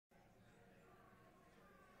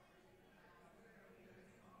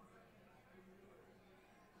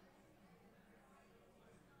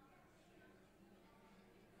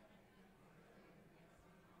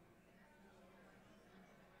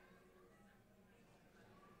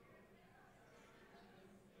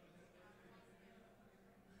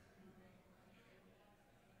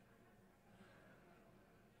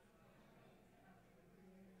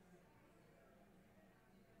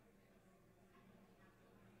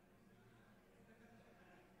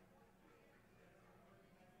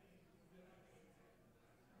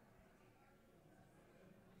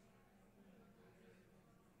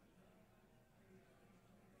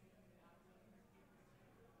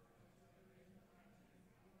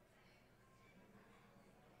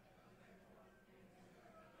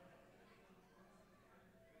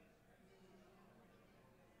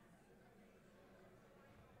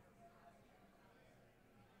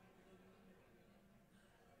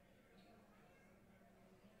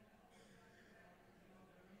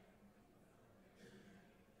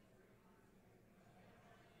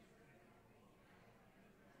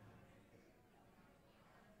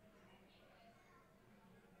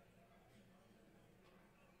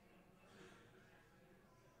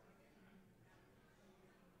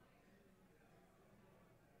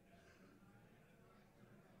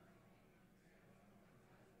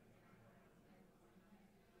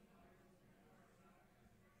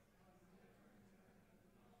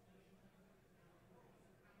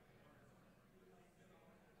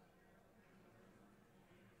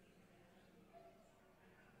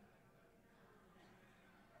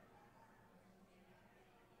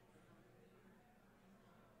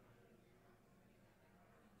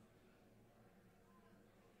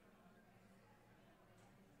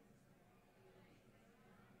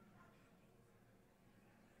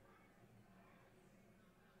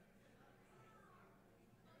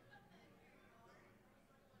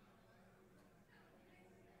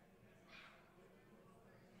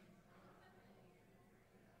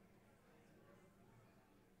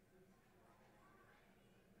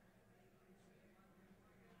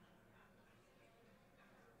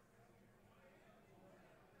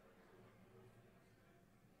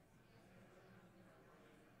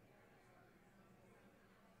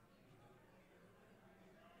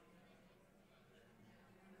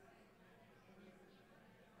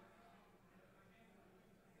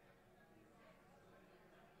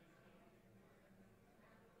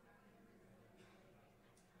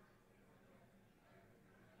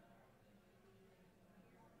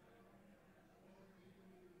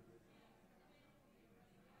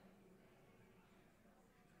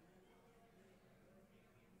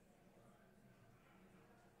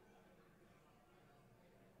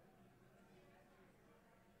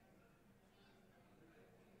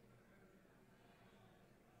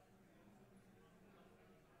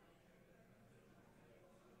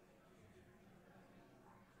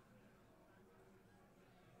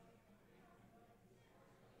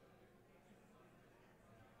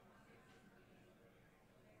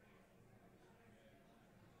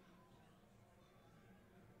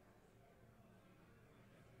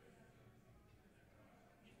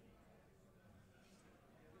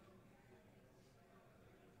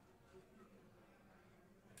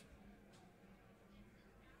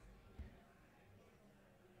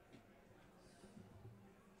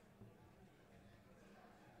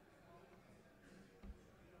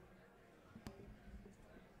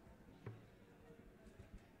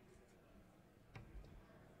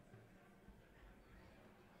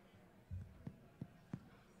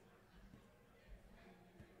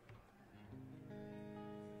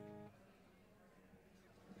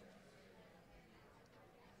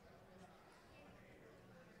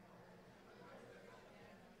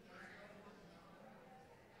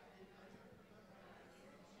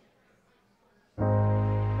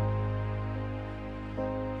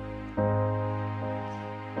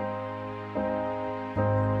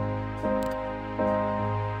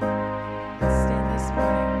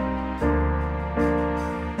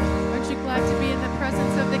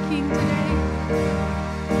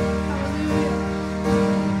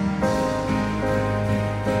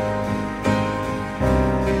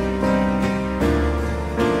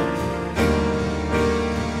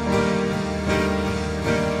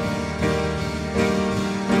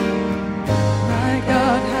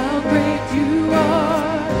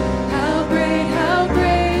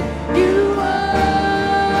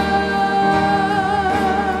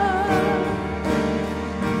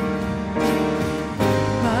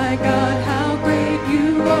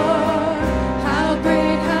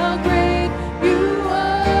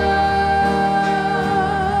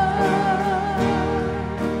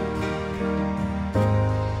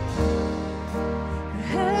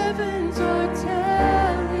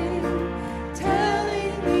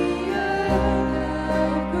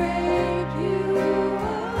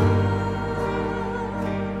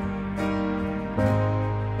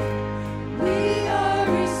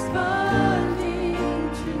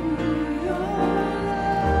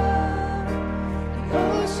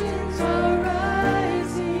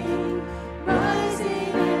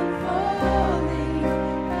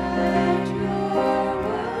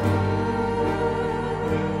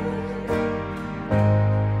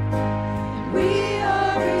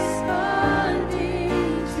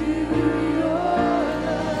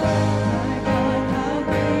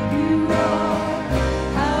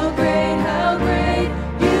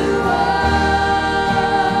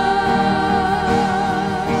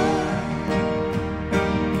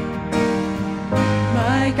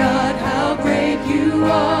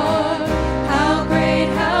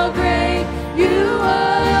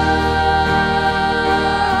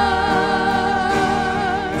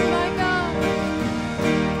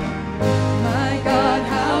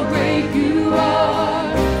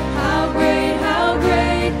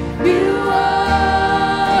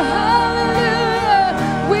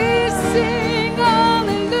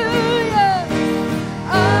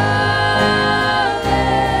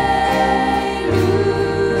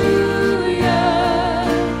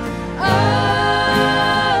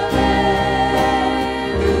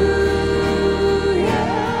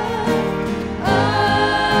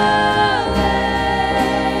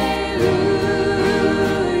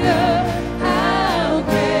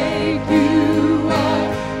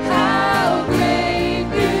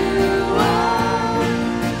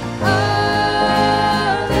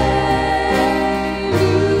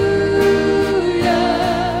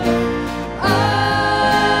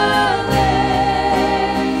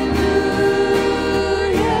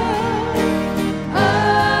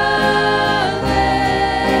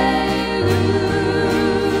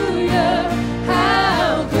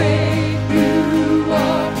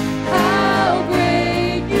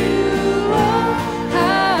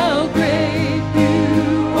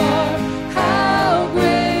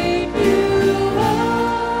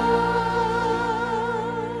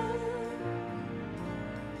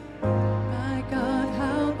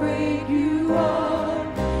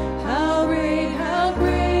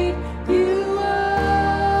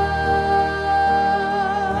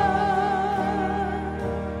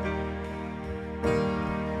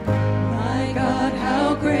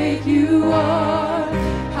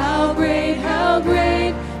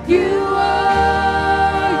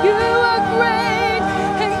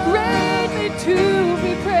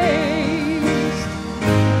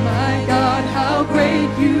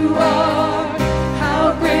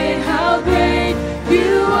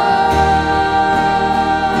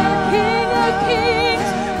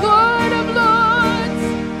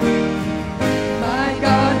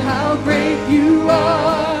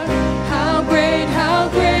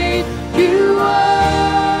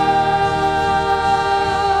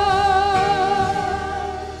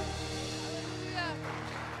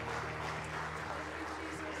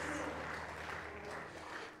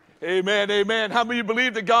Amen, amen. How many of you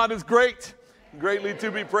believe that God is great, greatly to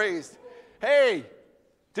be praised? Hey,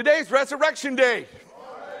 today's Resurrection Day.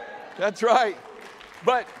 That's right.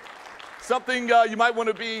 But something you might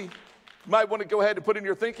want to go ahead and put in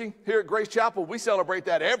your thinking. Here at Grace Chapel, we celebrate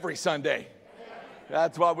that every Sunday.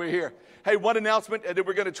 That's why we're here. Hey, one announcement, and then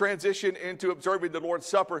we're going to transition into observing the Lord's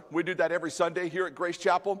Supper. We do that every Sunday here at Grace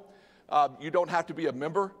Chapel. You don't have to be a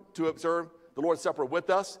member to observe the Lord's Supper with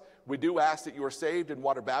us. We do ask that you are saved and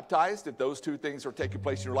water baptized. If those two things are taking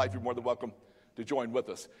place in your life, you're more than welcome to join with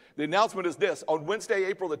us. The announcement is this. On Wednesday,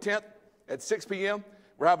 April the 10th at 6 p.m.,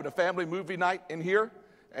 we're having a family movie night in here.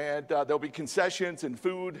 And there'll be concessions and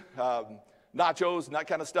food, nachos and that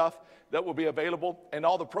kind of stuff that will be available. And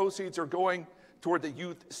all the proceeds are going toward the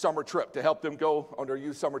youth summer trip to help them go on their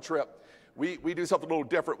youth summer trip. We do something a little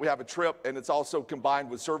different. We have a trip, and it's also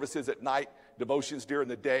combined with services at night, devotions during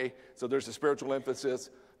the day. So there's a spiritual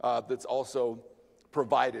emphasis that's also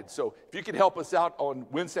provided. So if you can help us out on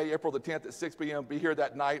Wednesday, April the 10th at 6 p.m., be here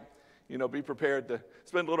that night. You know, be prepared to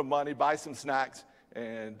spend a little money, buy some snacks,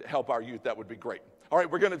 and help our youth. That would be great. All right,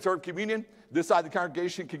 we're going to observe communion. This side of the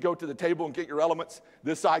congregation can go to the table and get your elements.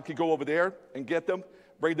 This side can go over there and get them.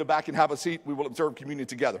 Bring them back and have a seat. We will observe communion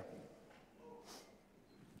together.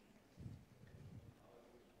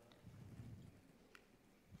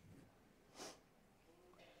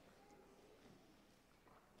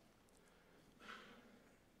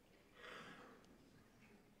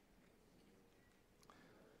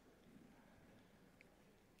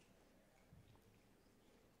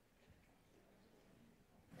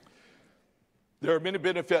 There are many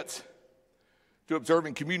benefits to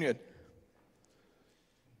observing communion,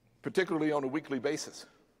 particularly on a weekly basis,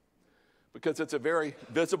 because it's a very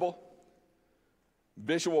visible,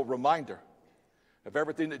 visual reminder of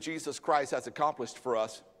everything that Jesus Christ has accomplished for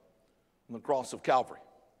us on the cross of Calvary.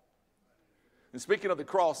 And speaking of the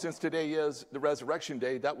cross, since today is the Resurrection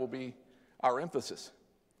Day, that will be our emphasis.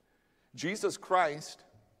 Jesus Christ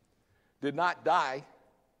did not die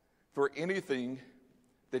for anything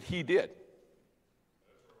that he did.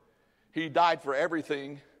 He died for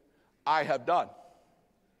everything I have done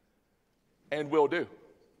and will do.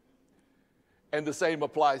 And the same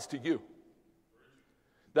applies to you.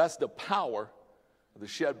 That's the power of the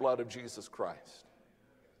shed blood of Jesus Christ.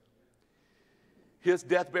 His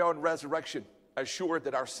death, burial, and resurrection assured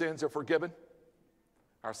that our sins are forgiven,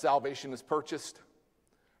 our salvation is purchased,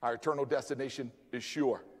 our eternal destination is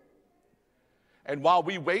sure. And while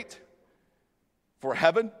we wait for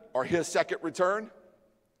heaven or his second return,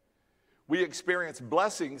 we experience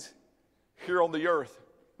blessings here on the earth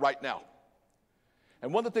right now.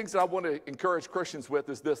 And one of the things that I want to encourage Christians with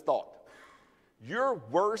is this thought. Your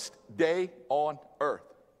worst day on earth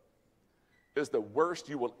is the worst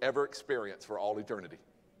you will ever experience for all eternity.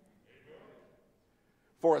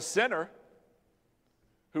 For a sinner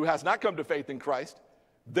who has not come to faith in Christ,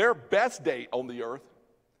 their best day on the earth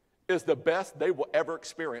is the best they will ever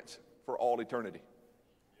experience for all eternity.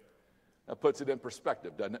 That puts it in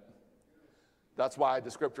perspective, doesn't it? That's why the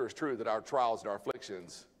scripture is true that our trials and our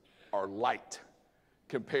afflictions are light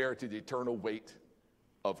compared to the eternal weight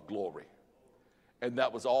of glory. And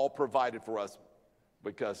that was all provided for us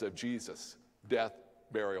because of Jesus' death,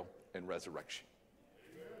 burial, and resurrection.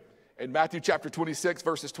 In Matthew chapter 26,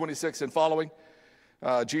 verses 26 and following,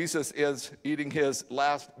 Jesus is eating his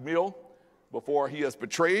last meal before he is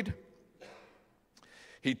betrayed.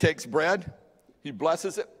 He takes bread, he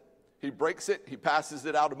blesses it, he breaks it, he passes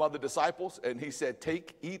it out among the disciples, and he said,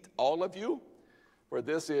 "Take, eat, all of you, for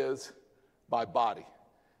this is my body."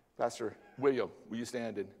 Pastor William, will you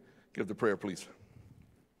stand and give the prayer, please?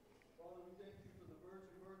 Father, we thank you for the virgin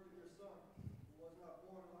birth of your Son, who was not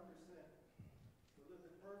born under sin, who lived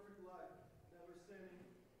a perfect life, never sinning,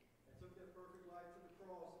 and took that perfect life to the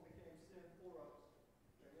cross and became sin for us.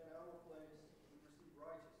 And in our place, we receive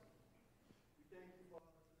righteousness. We thank you,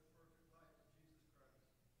 Father, for this perfect life of Jesus Christ.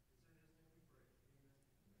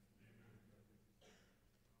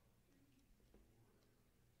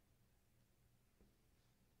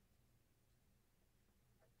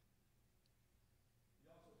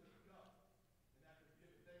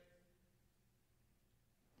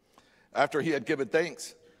 After he had given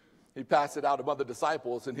thanks, he passed it out among the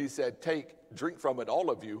disciples, and he said, "Take, drink from it, all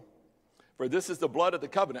of you, for this is the blood of the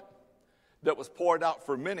covenant that was poured out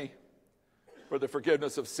for many for the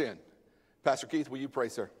forgiveness of sin." Pastor Keith, will you pray,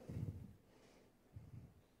 sir?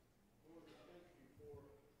 Lord, we thank you for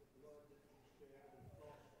the blood that you shed and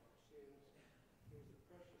cost our sins. It was a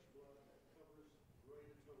precious blood that covers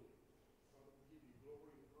great atonement. Father, we give you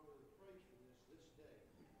glory and honor and praise for this day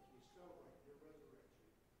as we celebrate your resurrection.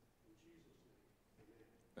 In Jesus' name, amen.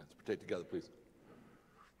 Let's partake together, please.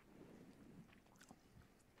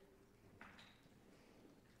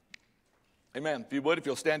 Amen. If you would, if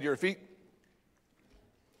you'll stand to your feet.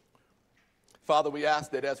 Father, we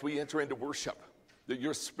ask that as we enter into worship, that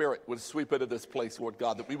your Spirit would sweep into this place, Lord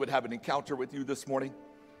God, that we would have an encounter with you this morning.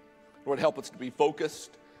 Lord, help us to be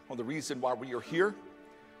focused on the reason why we are here,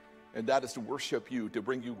 and that is to worship you, to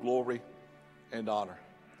bring you glory and honor.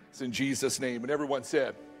 It's in Jesus' name. And everyone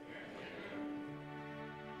said,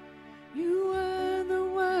 You were the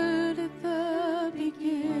Word at the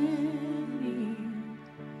beginning,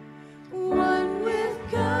 one with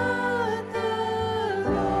God the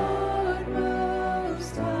Lord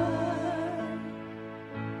Most High.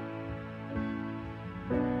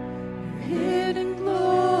 Your hidden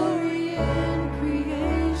glory in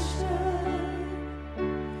creation,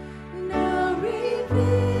 now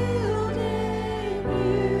revealed in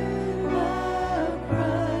you, our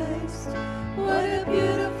Christ. What a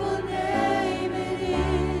beautiful name it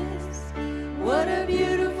is. What a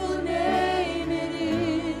beautiful name it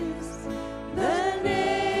is. The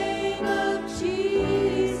name of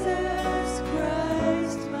Jesus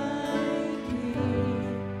Christ, my King.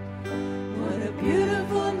 What a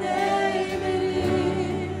beautiful name it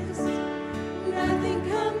is. Nothing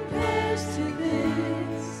compares to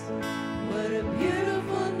this. What a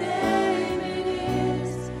beautiful name it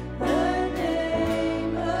is. The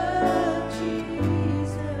name of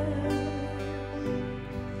Jesus.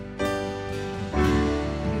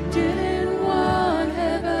 You didn't want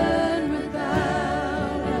heaven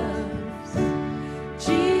without us.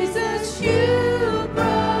 Jesus, you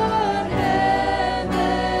brought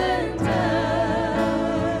heaven down.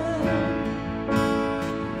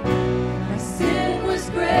 My sin was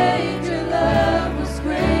great, your love was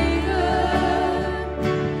greater.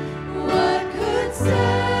 What could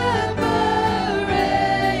separate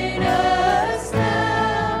us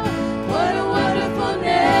now? What a wonderful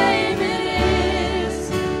name it is.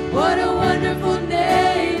 What a wonderful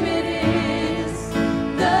name it is.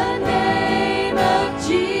 The name of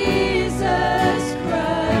Jesus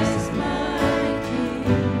Christ, my King.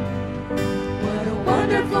 What a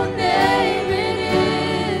wonderful name it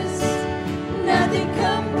is. Nothing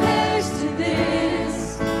compares to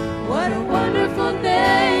this. What a wonderful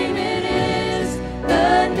name it is.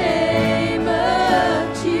 The name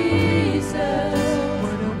of Jesus.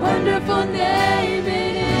 What a wonderful name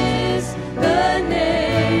it is. The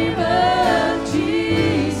name of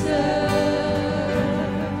Jesus.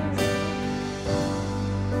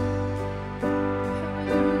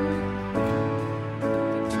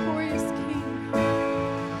 Victorious King,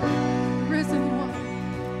 risen one.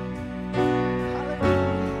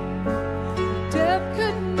 Hallelujah. Death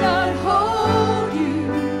could not hold you.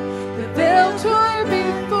 The veil tore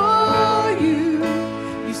before you.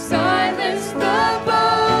 You silenced the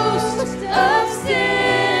boast of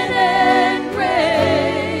sin and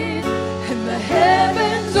grave. And the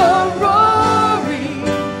heavens are roaring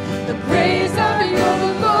the praise of your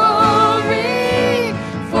glory.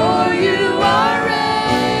 For you are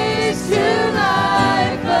raised to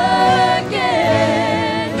life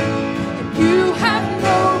again. And you have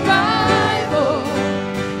no rival.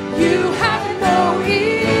 You have no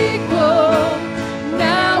equal.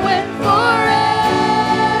 Now and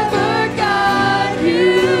forever, God, you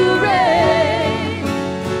reign.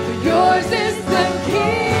 For yours is the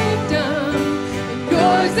kingdom, and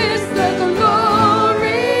yours is the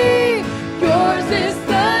glory. Yours is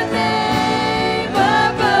the name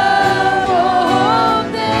above all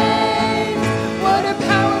names. What a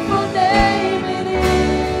powerful name it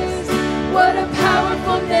is. What a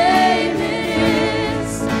powerful name it is.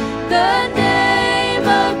 The name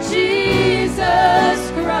of Jesus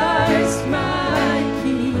Christ, my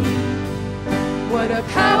King. What a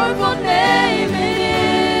powerful name it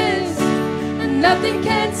is, and nothing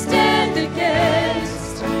can stand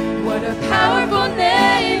against. What a powerful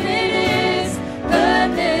name it is, the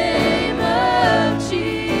name of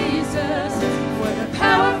Jesus. What a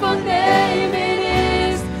powerful name it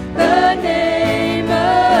is, the name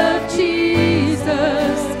of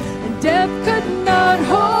Jesus. And death could not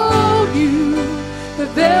hold you. The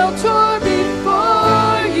veil tore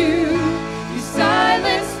before you. You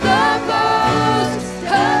silenced the boast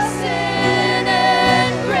of sin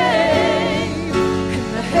and grave. And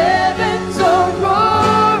the heavens are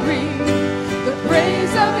roaring the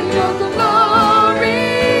praise of your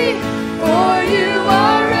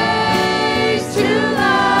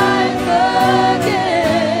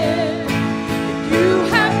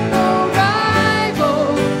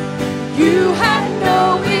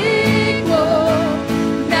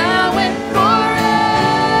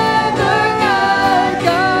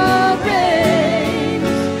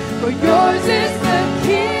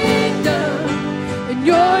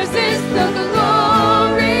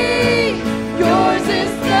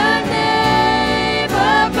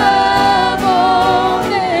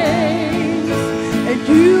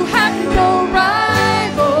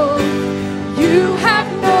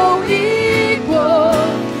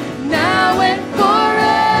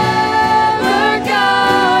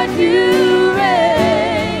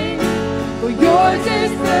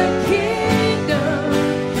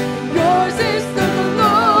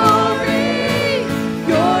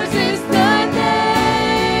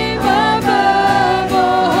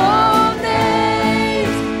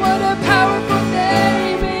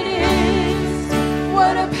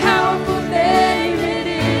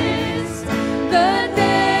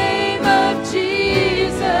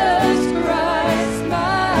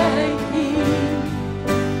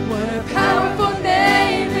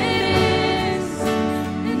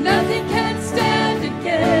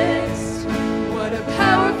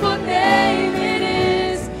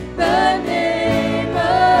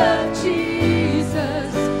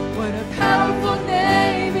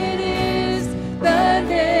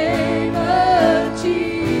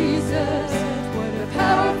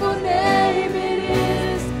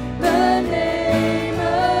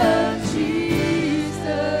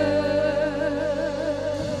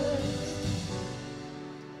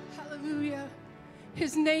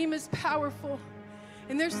His name is powerful.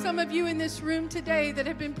 And there's some of you in this room today that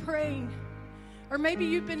have been praying, or maybe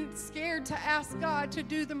you've been scared to ask God to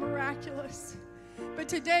do the miraculous. But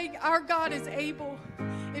today, our God is able.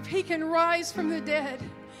 If He can rise from the dead,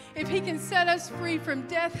 if He can set us free from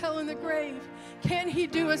death, hell, and the grave, can He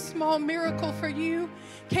do a small miracle for you?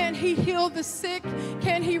 Can He heal the sick?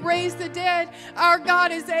 Can He raise the dead? Our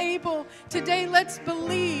God is able. Today, let's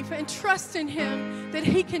believe and trust in Him that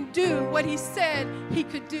He can do what He said He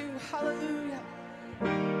could do. Hallelujah.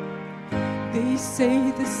 They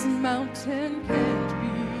say this mountain can't be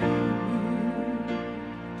moved.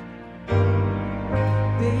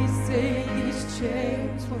 They say these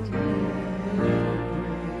chains will never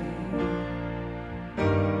break.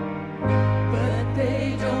 But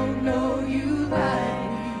they don't know you like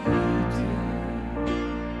we do.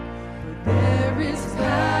 For there is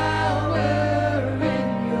power in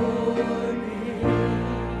your name.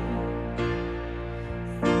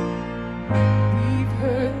 We've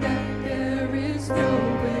heard that there is no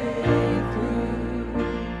way through.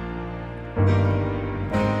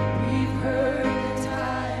 We've heard the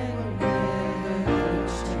time will never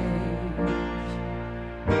change.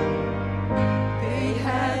 They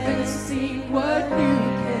haven't seen what you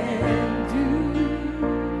can do.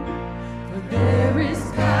 For there is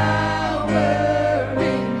power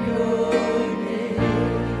in your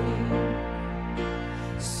name.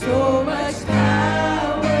 So much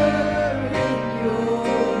power in your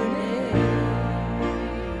name.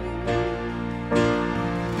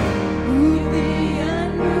 Move the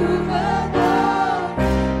unmovable,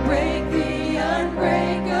 break the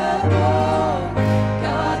unbreakable.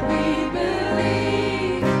 God, we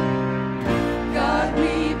believe. God,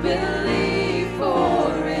 we believe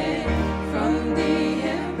for it. From the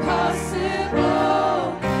impossible,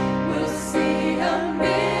 we'll see a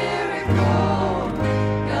miracle.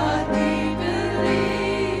 God, we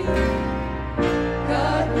believe.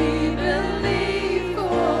 God, we believe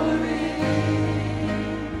for it.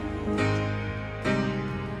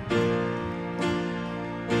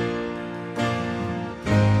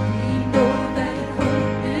 We know that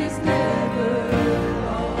hope is never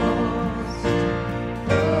lost.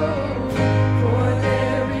 Oh, for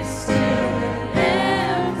there is still an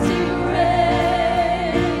empty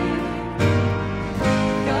grave.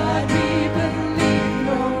 God, we believe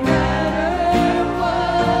no matter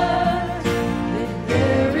what, that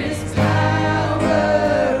there is power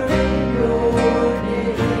in your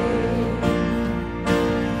name.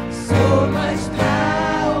 So much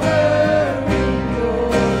power in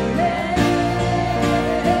your name.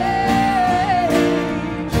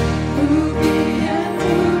 Move the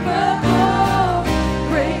unmovable,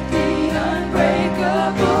 break the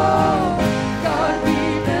unbreakable. God, we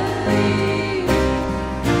believe.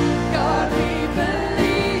 God, we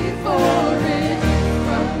believe for it.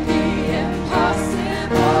 From the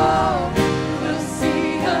impossible, we'll see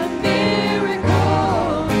a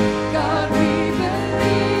miracle. God, we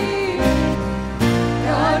believe.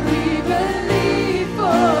 God, we believe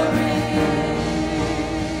for it.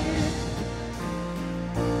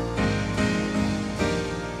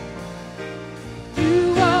 You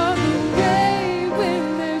are the way when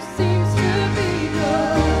there seems to be no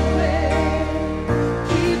way.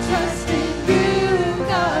 We trust in you,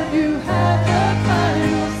 God, you have the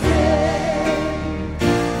final say.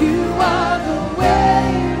 You are the way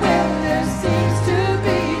when there seems to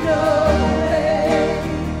be no way.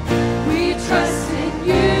 We trust in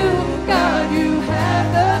you, God, you have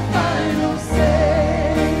the final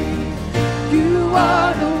say. You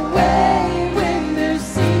are the way when there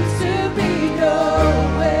seems to be no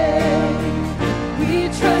way. We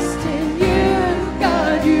trust in you,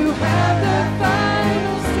 God, you have the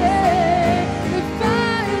final say, the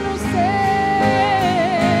final say.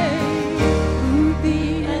 Move the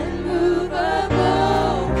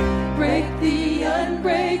unmovable, break the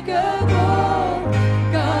unbreakable.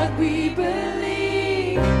 God, we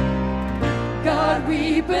believe. God,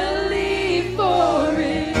 we believe for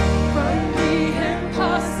it. From the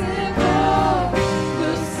impossible,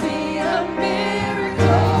 we'll see a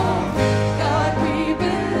miracle. God, we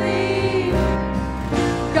believe.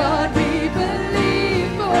 God, we believe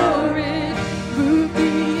for it. Move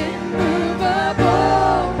the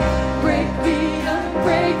immovable, break the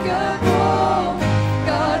unbreakable.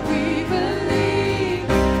 God, we believe.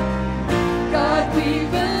 God, we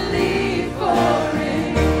believe for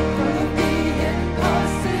it. From the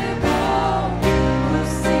impossible,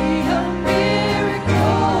 we'll see a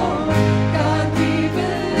miracle. God, we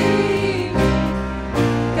believe.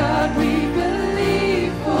 God, we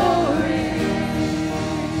believe for it.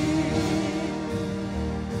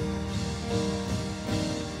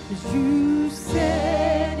 'Cause you said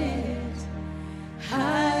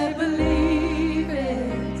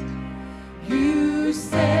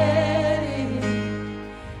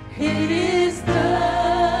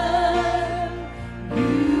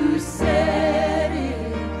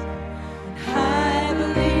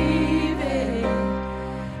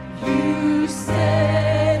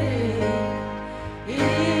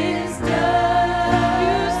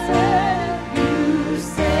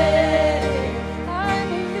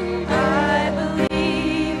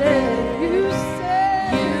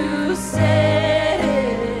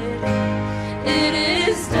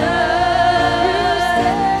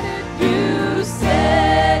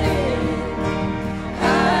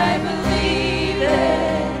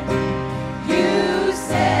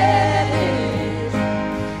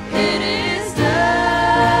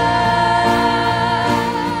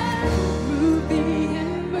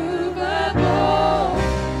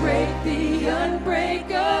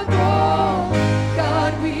unshakable.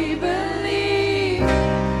 God, we believe.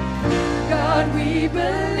 God, we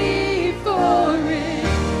believe for it.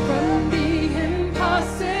 From the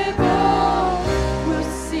impossible, we'll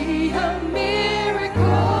see a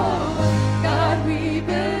miracle. God, we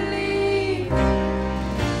believe.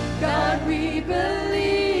 God, we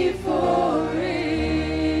believe for it.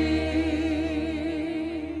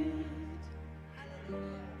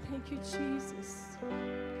 Thank you, Jesus.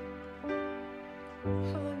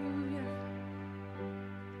 Hallelujah.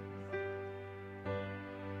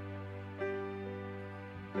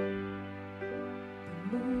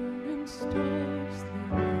 The moon and stars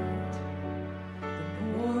they met. The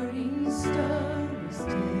morning star was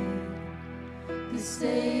dead. The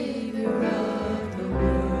Savior of the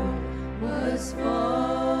world was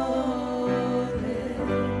fallen.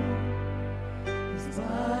 His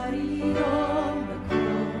body on the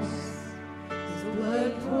cross, His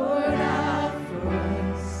blood poured out for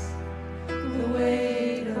us. The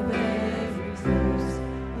weight of every curse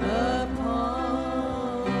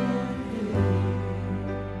upon Him.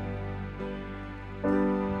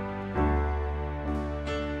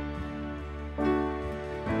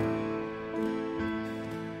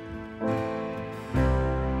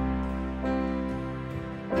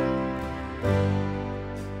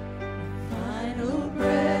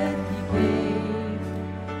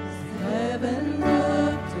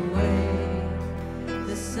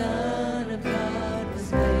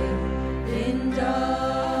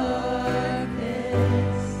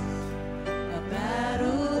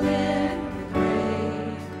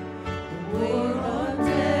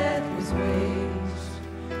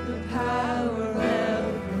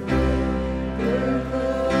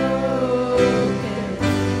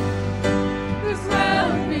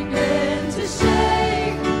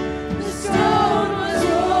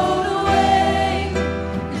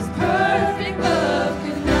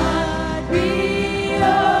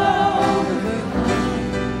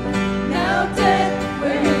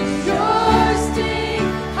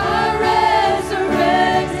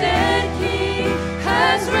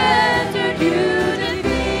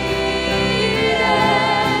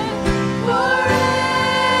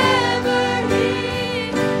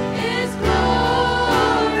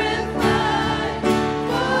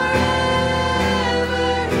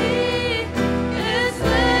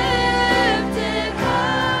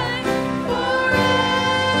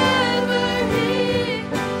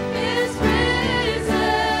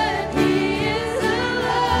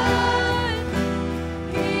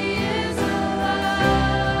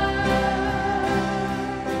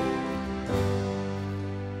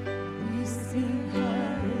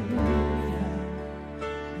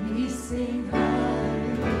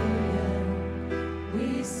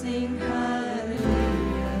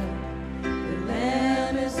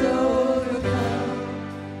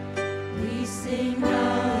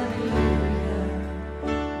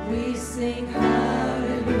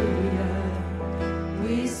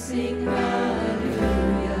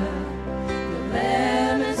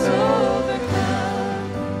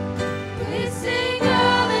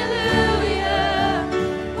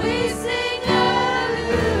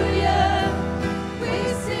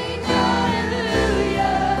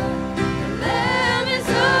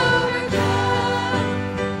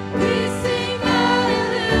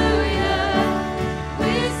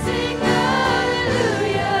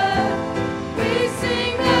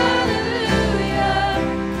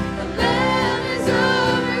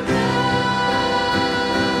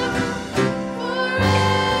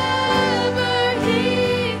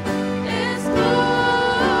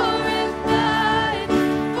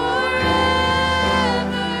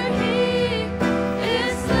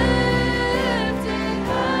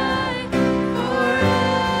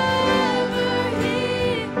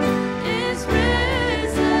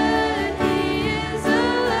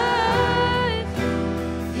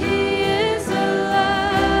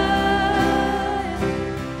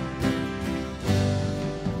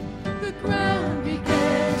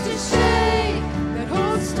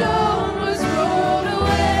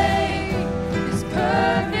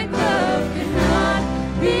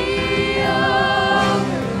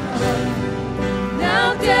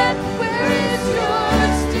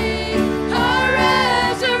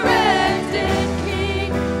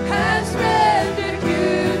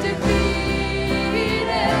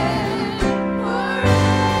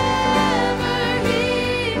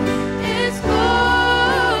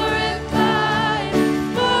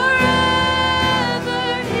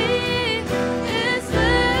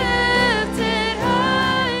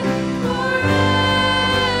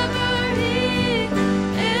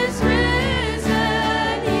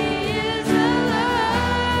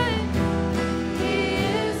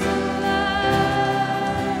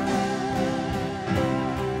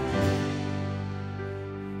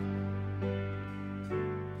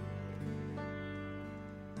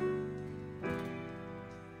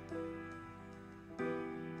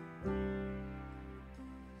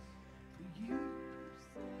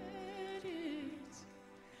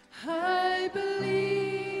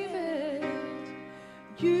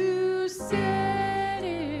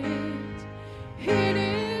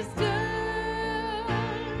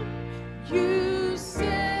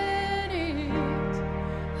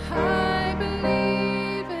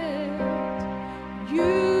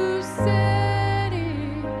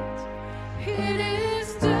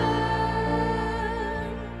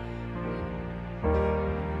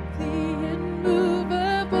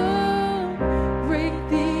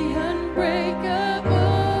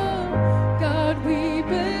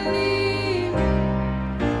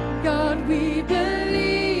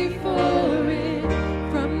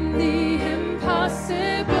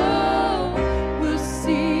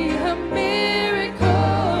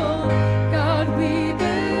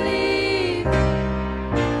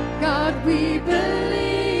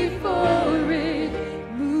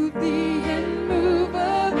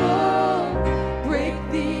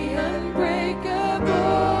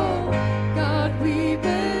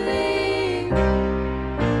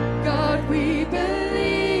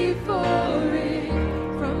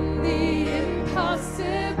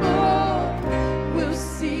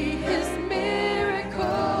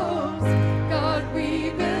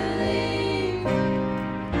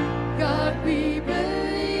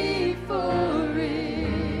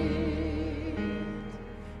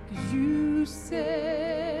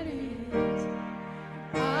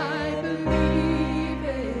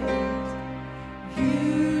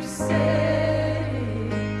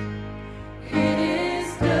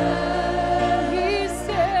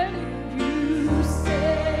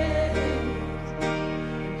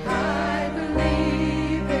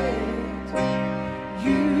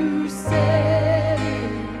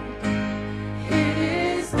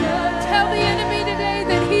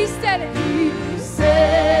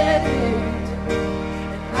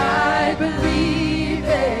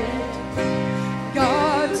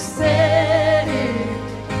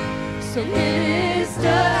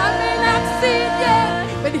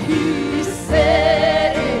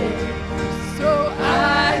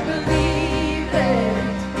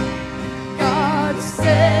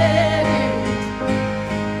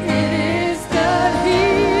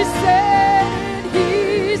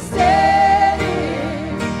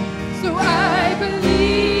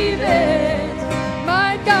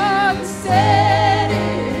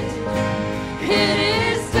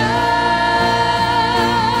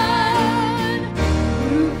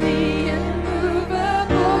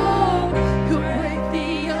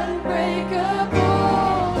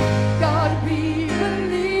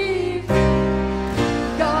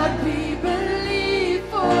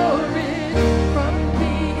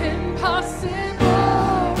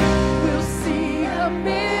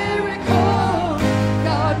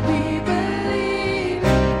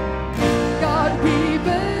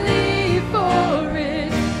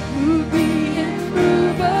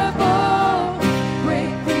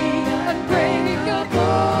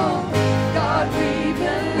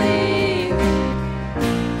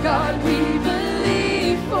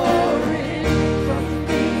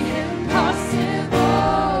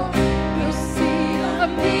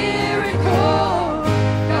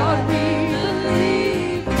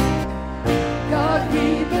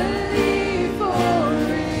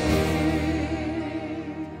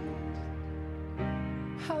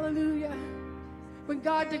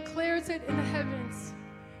 declares it in the heavens.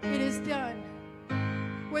 It is done.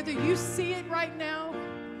 Whether you see it right now,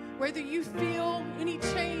 whether you feel any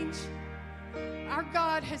change, our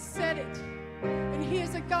God has said it. And He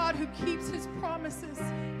is a God who keeps His promises.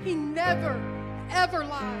 He never, ever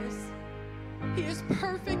lies. He is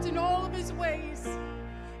perfect in all of His ways.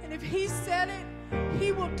 And if He said it,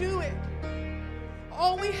 He will do it.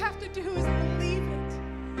 All we have to do is believe it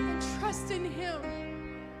and trust in Him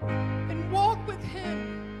and walk with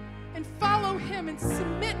Him and follow Him and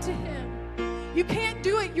submit to Him. You can't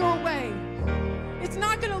do it your way. It's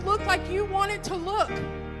not going to look like you want it to look.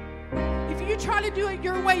 If you try to do it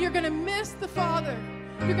your way, you're going to miss the Father.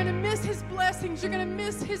 You're going to miss His blessings. You're going to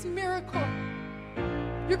miss His miracle.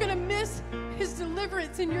 You're going to miss His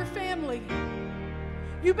deliverance in your family.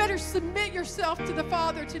 You better submit yourself to the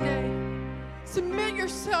Father today. Submit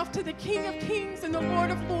yourself to the King of Kings and the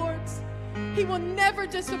Lord of Lords. He will never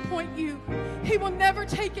disappoint you. He will never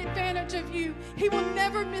take advantage of you. He will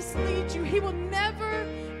never mislead you. He will never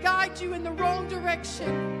guide you in the wrong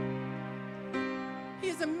direction. He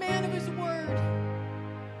is a man of His word.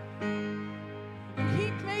 And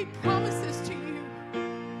He made promises to you,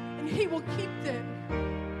 and He will keep them.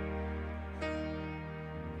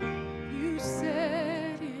 You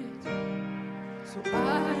said it, so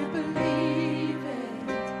I believe it.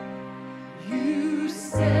 You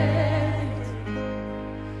said it,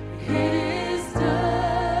 it is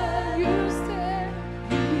done.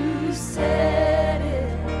 You said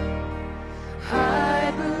it,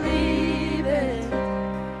 I believe it.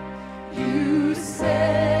 You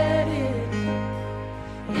said it,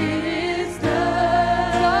 it is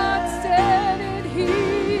done. God said it,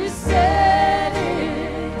 He said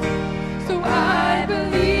it, so I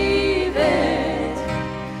believe it.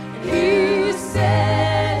 He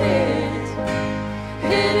said it,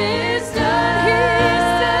 it is done.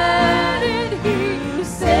 He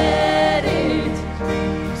said it,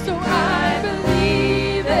 so I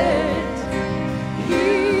believe it.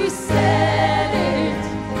 He said it,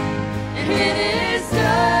 and it is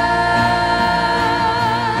done.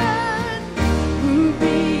 Move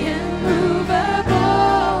the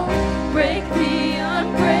immovable, break the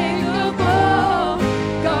unbreakable.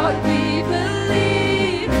 God, we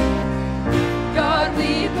believe. God,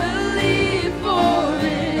 we believe for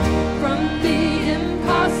it. From the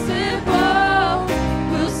impossible,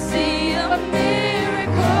 we'll see a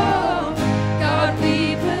miracle. God, we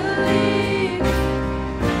believe.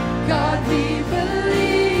 God, we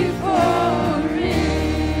believe for it.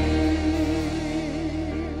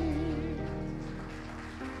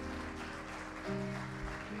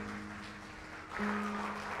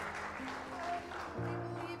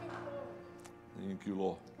 Thank you,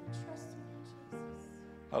 Lord. Trust in you, Jesus.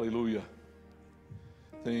 Hallelujah.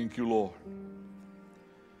 Thank you, Lord.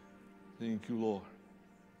 Thank you, Lord.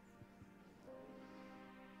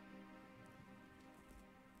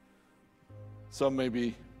 Some may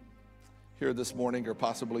be here this morning or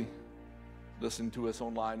possibly listening to us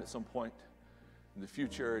online at some point in the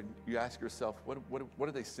future, and you ask yourself, what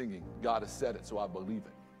are they singing? God has said it, so I believe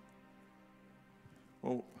it.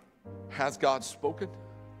 Well, has God spoken?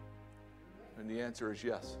 And the answer is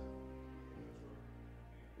yes.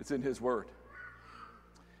 It's in His Word.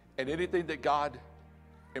 And anything that God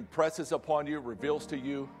impresses upon you, reveals to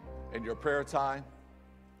you in your prayer time,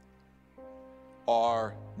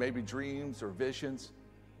 or maybe dreams or visions,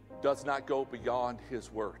 does not go beyond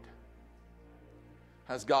His Word.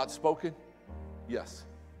 Has God spoken? Yes.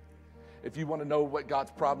 If you want to know what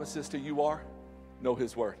God's promises to you are, know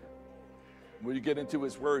His Word. When you get into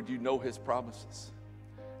His Word, you know His promises.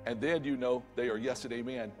 And then you know they are yes and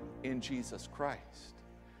amen in Jesus Christ.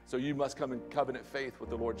 So you must come in covenant faith with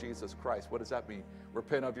the Lord Jesus Christ. What does that mean?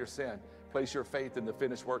 Repent of your sin. Place your faith in the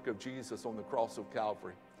finished work of Jesus on the cross of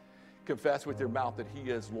Calvary. Confess with your mouth that He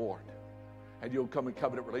is Lord. And you'll come in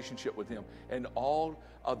covenant relationship with Him. And all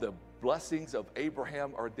of the blessings of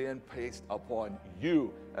Abraham are then placed upon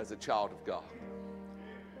you as a child of God.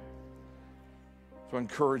 So I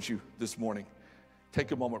encourage you this morning, take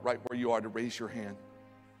a moment right where you are to raise your hand.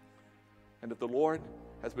 And if the Lord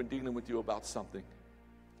has been dealing with you about something,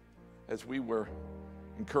 as we were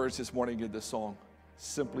encouraged this morning in this song,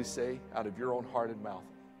 simply say out of your own heart and mouth,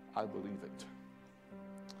 I believe it.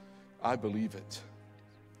 I believe it.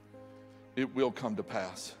 It will come to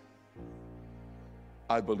pass.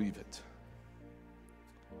 I believe it.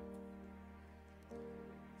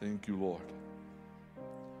 Thank you, Lord.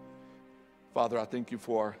 Father, I thank you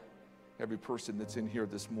for every person that's in here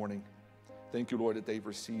this morning. Thank you, Lord, that they've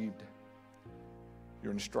received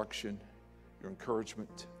your instruction, your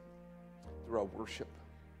encouragement through our worship.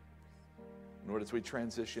 Lord, as we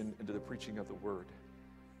transition into the preaching of the word,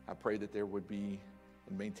 I pray that there would be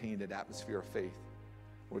and maintain an atmosphere of faith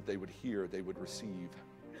where they would hear, they would receive,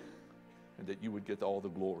 and that you would get all the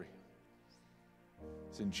glory.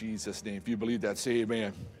 It's in Jesus' name. If you believe that, say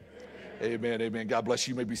amen. Amen, amen. God bless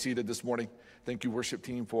you. You may be seated this morning. Thank you, worship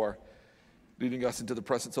team, for leading us into the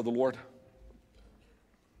presence of the Lord.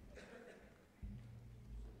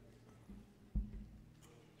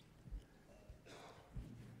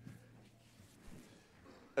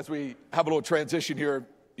 As we have a little transition here,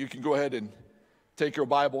 you can go ahead and take your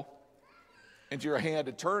Bible into your hand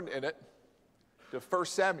and turn in it to 1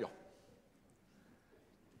 Samuel,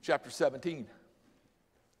 chapter 17.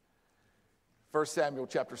 1 Samuel,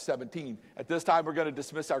 chapter 17. At this time, we're going to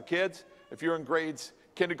dismiss our kids. If you're in grades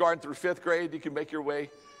kindergarten through 5th grade, you can make your way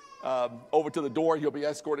over to the door. You'll be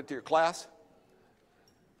escorted to your class.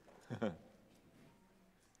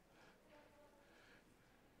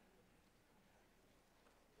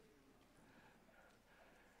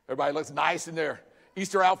 Everybody looks nice in their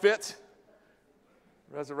Easter outfits,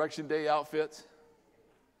 Resurrection Day outfits.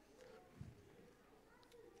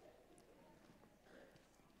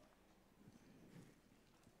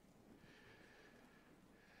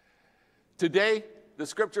 Today, the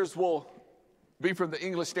scriptures will be from the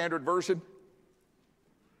English Standard Version.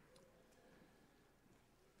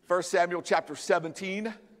 1 Samuel chapter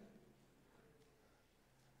 17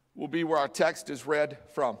 will be where our text is read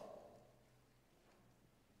from.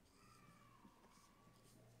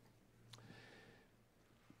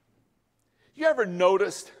 You ever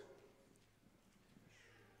noticed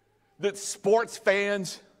that sports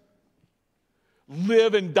fans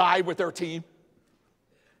live and die with their team?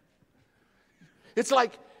 It's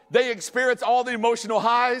like they experience all the emotional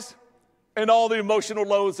highs and all the emotional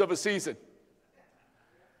lows of a season.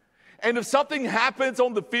 And if something happens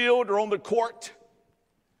on the field or on the court,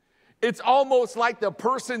 it's almost like the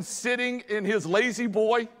person sitting in his lazy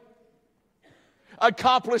boy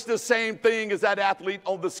accomplished the same thing as that athlete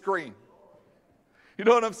on the screen. You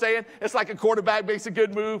know what I'm saying? It's like a quarterback makes a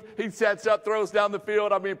good move. He sets up, throws down the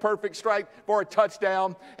field. I mean, perfect strike for a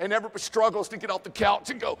touchdown. And everybody struggles to get off the couch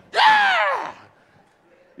and go, yeah!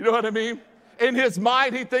 You know what I mean? In his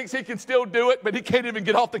mind, he thinks he can still do it, but he can't even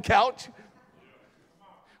get off the couch.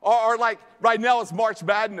 Or like right now, it's March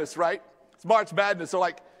Madness, right? It's March Madness. So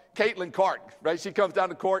like Caitlin Clark, right? She comes down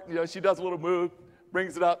the court, you know, she does a little move,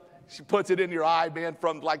 brings it up. She puts it in your eye, man,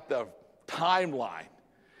 from like the timeline.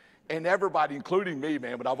 And everybody, including me,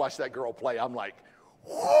 man, when I watch that girl play, I'm like,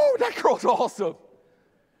 whoa, that girl's awesome.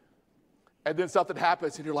 And then something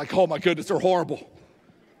happens, and you're like, oh, my goodness, they're horrible.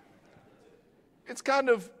 It's kind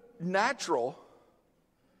of natural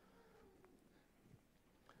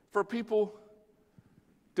for people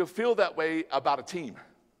to feel that way about a team,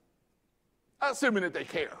 assuming that they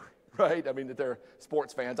care, right? I mean, that they're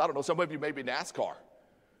sports fans. I don't know, some of you may be NASCAR.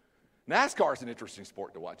 NASCAR is an interesting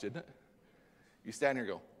sport to watch, isn't it? You stand here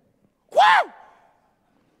and go, woo!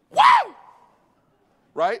 Woo!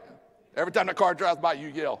 Right? Every time the car drives by, you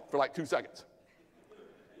yell for like 2 seconds.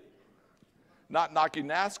 Not knocking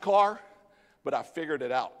NASCAR, but I figured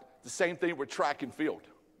it out. The same thing with track and field.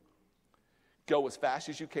 Go as fast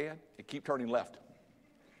as you can and keep turning left.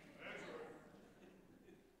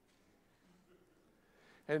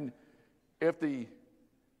 And if the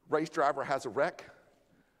race driver has a wreck,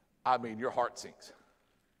 I mean, your heart sinks.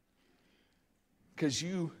 Because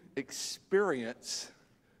you experience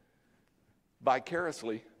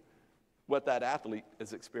vicariously what that athlete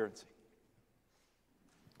is experiencing.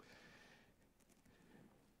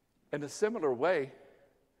 In a similar way,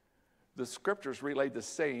 the scriptures relay the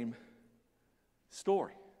same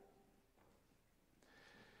story.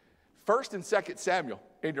 1 and 2 Samuel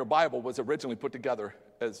in your Bible was originally put together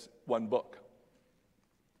as one book.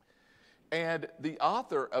 And the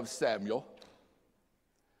author of Samuel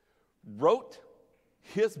wrote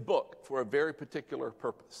his book for a very particular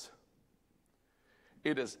purpose.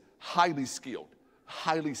 It is highly skilled,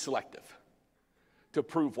 highly selective to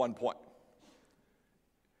prove one point.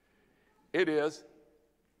 It is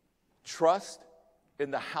trust in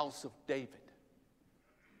the house of David.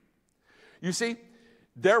 You see,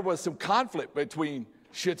 there was some conflict between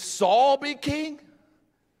should Saul be king?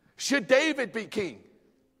 Should David be king?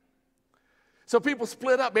 So people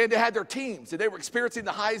split up, man. They had their teams, and they were experiencing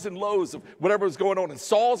the highs and lows of whatever was going on in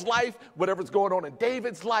Saul's life, whatever was going on in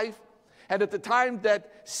David's life. And at the time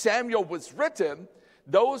that Samuel was written,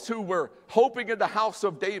 those who were hoping in the house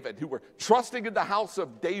of David, who were trusting in the house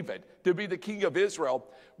of David to be the king of Israel,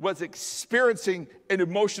 was experiencing an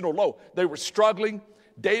emotional low. They were struggling.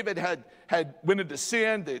 David had went into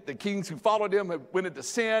sin. The kings who followed him had went into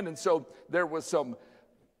sin. And so there was some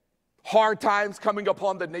hard times coming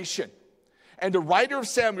upon the nation. And the writer of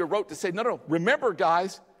Samuel wrote to say, no, remember,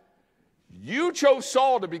 guys, you chose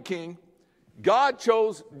Saul to be king. God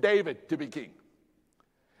chose David to be king.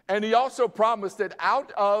 And he also promised that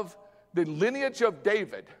out of the lineage of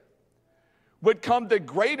David would come the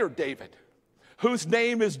greater David, whose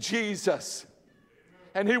name is Jesus.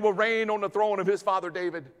 And he will reign on the throne of his father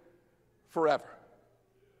David forever.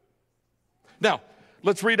 Now,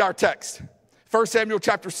 let's read our text. 1 Samuel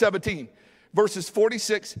chapter 17, verses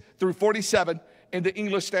 46 through 47 in the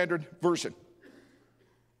English Standard Version.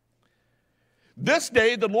 This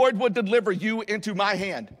day the Lord would deliver you into my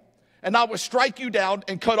hand, and I will strike you down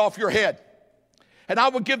and cut off your head. And I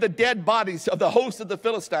will give the dead bodies of the host of the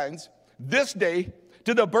Philistines this day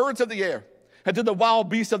to the birds of the air and to the wild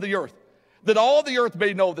beasts of the earth, that all the earth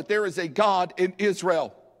may know that there is a God in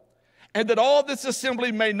Israel, and that all this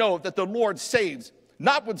assembly may know that the Lord saves,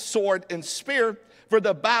 not with sword and spear, for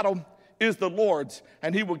the battle is the Lord's,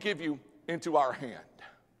 and he will give you into our hand.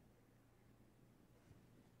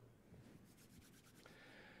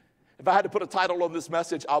 If I had to put a title on this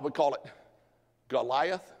message, I would call it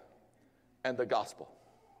Goliath and the Gospel.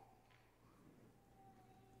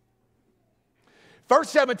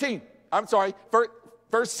 First Samuel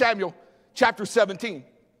chapter 17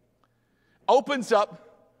 opens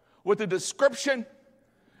up with a description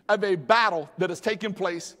of a battle that has taken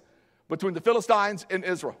place between the Philistines and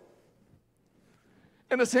Israel.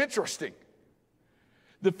 And it's interesting.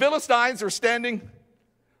 The Philistines are standing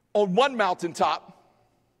on one mountaintop.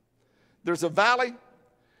 There's a valley,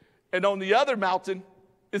 and on the other mountain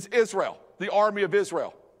is Israel, the army of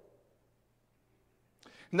Israel.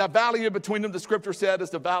 And that valley in between them, the scripture said,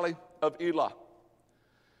 is the valley of Elah.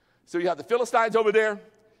 So you have the Philistines over there,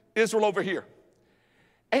 Israel over here.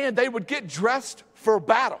 And they would get dressed for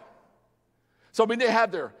battle. So, they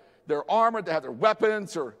have their armor, they have their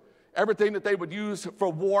weapons, or everything that they would use for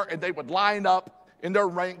war, and they would line up in their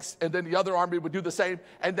ranks, and then the other army would do the same,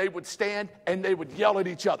 and they would stand, and they would yell at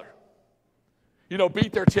each other.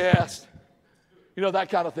 Beat their chest, that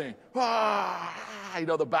kind of thing.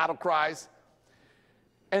 The battle cries.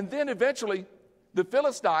 And then eventually, the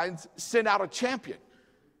Philistines sent out a champion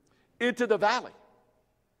into the valley.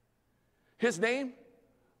 His name,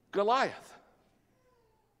 Goliath.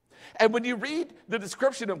 And when you read the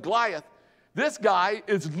description of Goliath, this guy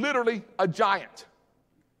is literally a giant.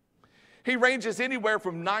 He ranges anywhere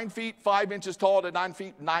from 9 feet 5 inches tall to 9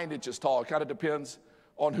 feet 9 inches tall. It kind of depends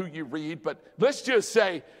on who you read, but let's just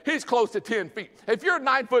say he's close to 10 feet. If you're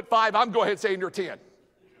 9'5", I'm going ahead and saying you're 10.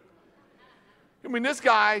 This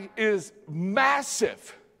guy is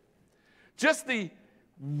massive. Just the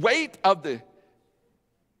weight of the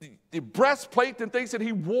breastplate and things that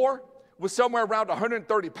he wore was somewhere around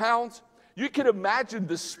 130 pounds. You can imagine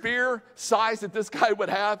the spear size that this guy would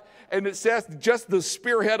have, and it says just the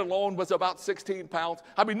spearhead alone was about 16 pounds.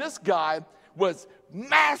 This guy was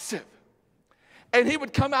massive. And he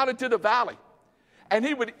would come out into the valley, and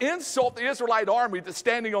he would insult the Israelite army that's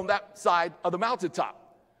standing on that side of the mountaintop.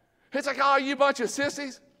 It's like, oh, you bunch of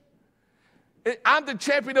sissies. I'm the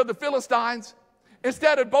champion of the Philistines.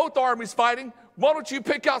 Instead of both armies fighting, why don't you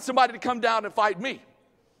pick out somebody to come down and fight me?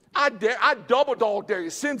 I double dog dare you.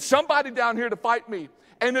 Send somebody down here to fight me,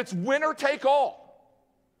 and it's winner take all.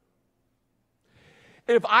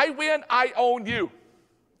 If I win, I own you.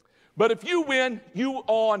 But if you win, you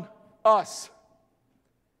own us.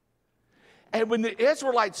 And when the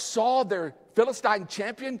Israelites saw their Philistine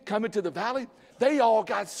champion come into the valley, they all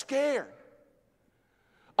got scared.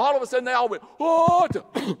 All of a sudden, they all went, oh,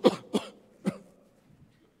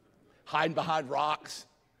 hiding behind rocks,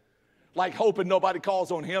 like hoping nobody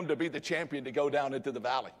calls on him to be the champion to go down into the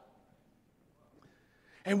valley.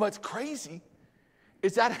 And what's crazy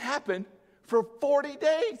is that happened for 40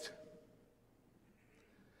 days.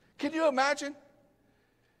 Can you imagine?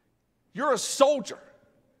 You're a soldier.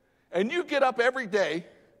 And you get up every day,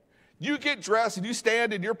 you get dressed, and you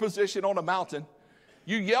stand in your position on a mountain.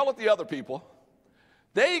 You yell at the other people.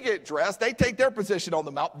 They get dressed, they take their position on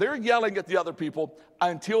the mountain. They're yelling at the other people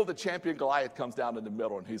until the champion Goliath comes down in the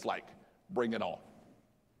middle, and he's like, bring it on.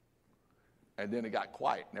 And then it got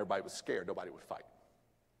quiet, and everybody was scared. Nobody would fight.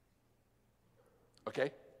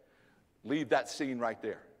 Okay? Leave that scene right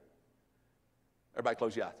there. Everybody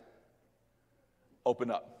close your eyes. Open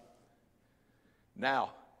up.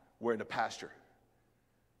 Now, we're in a pasture.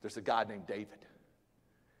 There's a guy named David.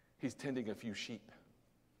 He's tending a few sheep.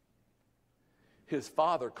 His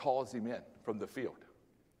father calls him in from the field.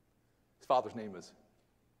 His father's name is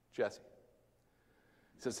Jesse.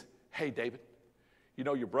 He says, hey, David,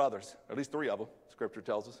 your brothers, at least 3 of them, Scripture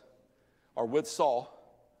tells us, are with Saul.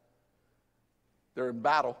 They're in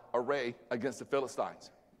battle array against the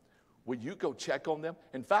Philistines. will you go check on them?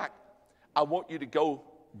 In fact, I want you to go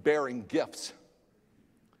bearing gifts.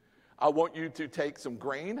 I want you to take some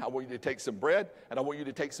grain, I want you to take some bread, and I want you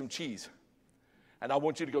to take some cheese. And I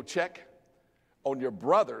want you to go check on your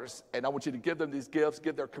brothers, and I want you to give them these gifts,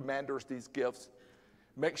 give their commanders these gifts,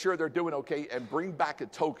 make sure they're doing okay, and bring back a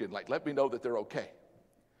token, like let me know that they're okay.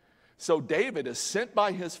 So David is sent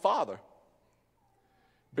by his father,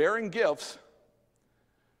 bearing gifts,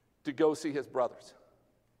 to go see his brothers,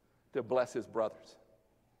 to bless his brothers.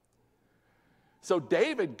 So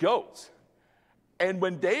David goes, and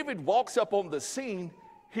when David walks up on the scene,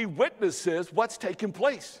 he witnesses what's taking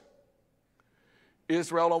place.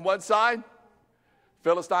 Israel on one side,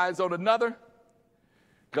 Philistines on another,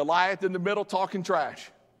 Goliath in the middle talking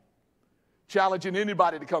trash, challenging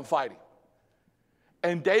anybody to come fight him.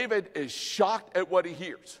 And David is shocked at what he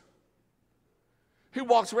hears. He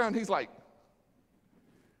walks around, he's like,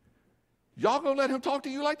 y'all gonna let him talk to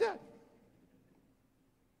you like that?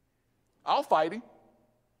 I'll fight him.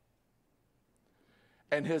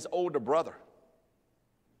 And his older brother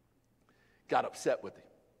got upset with him.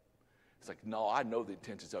 He's like, no, I know the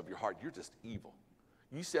intentions of your heart. You're just evil.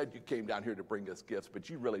 You said you came down here to bring us gifts, but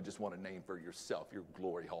you really just want a name for yourself. You're a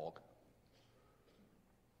glory hog.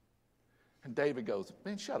 And David goes,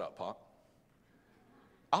 man, shut up, punk.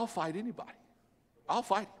 I'll fight anybody. I'll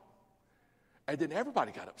fight him. And then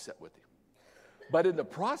everybody got upset with him. But in the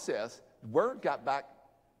process, word got back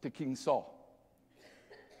to King Saul.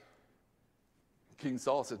 King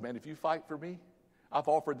Saul says, man, if you fight for me, I've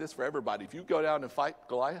offered this for everybody. If you go down and fight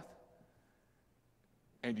Goliath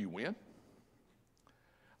and you win,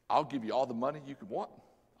 I'll give you all the money you could want.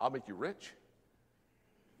 I'll make you rich.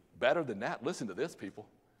 Better than that, listen to this, people.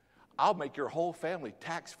 I'll make your whole family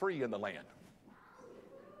tax-free in the land.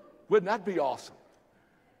 Wouldn't that be awesome?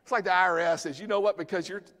 It's like the IRS says, you know what, because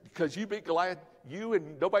you beat Goliath, you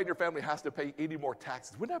and nobody in your family has to pay any more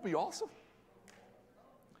taxes. Wouldn't that be awesome?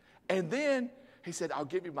 And then he said, I'll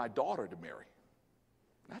give you my daughter to marry.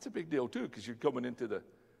 That's a big deal too, because you're coming into the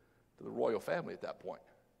royal family at that point.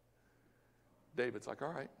 David's like, all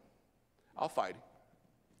right, I'll fight him.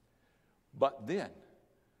 But then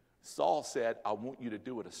Saul said, I want you to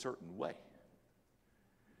do it a certain way.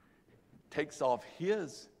 Takes off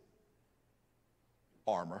his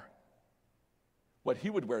armor, what he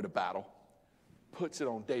would wear to battle, puts it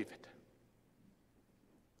on David.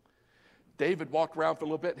 David walked around for a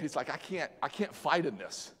little bit, and he's like, I can't fight in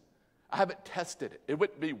this. I haven't tested it. It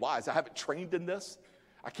wouldn't be wise. I haven't trained in this.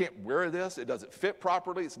 I can't wear this. It doesn't fit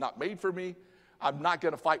properly. It's not made for me. I'm not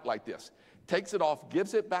going to fight like this. Takes it off,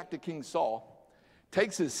 gives it back to King Saul,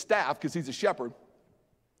 takes his staff, because he's a shepherd,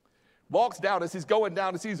 walks down. As he's going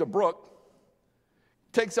down, he sees a brook,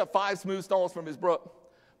 takes up 5 smooth stones from his brook,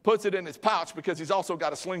 puts it in his pouch because he's also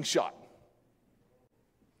got a slingshot.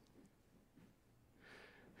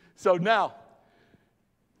 So now,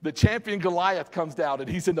 the champion Goliath comes down, and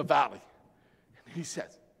he's in the valley. And he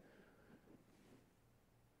says,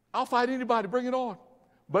 I'll fight anybody, bring it on.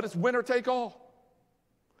 But it's winner take all.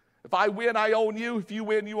 If I win, I own you. If you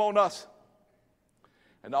win, you own us.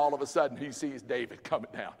 And all of a sudden, he sees David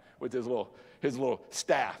coming down with his little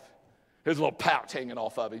staff, his little pouch hanging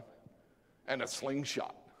off of him, and a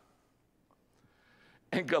slingshot.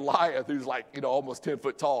 And Goliath, who's like, almost 10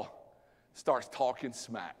 foot tall, starts talking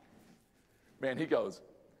smack. Man, he goes,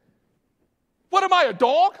 what am I, a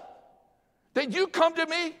dog? That you come to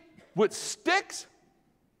me with sticks?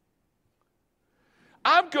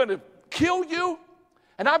 I'm going to kill you,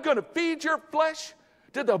 and I'm going to feed your flesh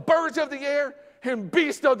to the birds of the air and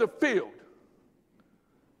beasts of the field.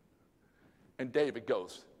 And David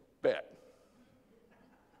goes, bet.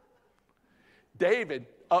 David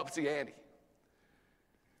ups the ante.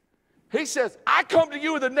 He says, I come to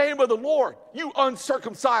you in the name of the Lord, you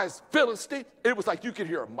uncircumcised Philistine. It was like you could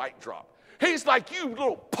hear a mic drop. He's like, you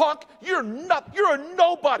little punk, you're a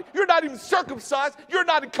nobody. You're not even circumcised. You're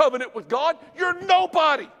not in covenant with God. You're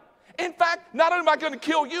nobody. In fact, not only am I going to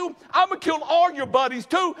kill you, I'm going to kill all your buddies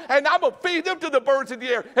too, and I'm going to feed them to the birds of the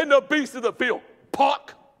air and the beasts of the field.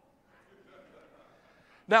 Punk.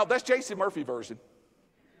 Now, that's Jason Murphy version.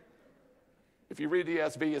 If you read the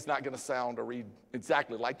ESV, it's not going to sound or read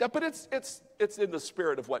exactly like that, but it's in the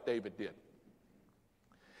spirit of what David did.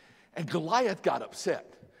 And Goliath got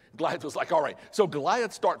upset. Goliath was like, all right. So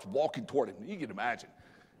Goliath starts walking toward him. You can imagine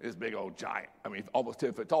this big old giant. I mean, almost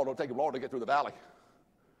 10 foot tall. Don't take him long to get through the valley.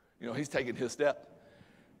 He's taking his step.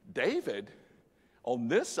 David, on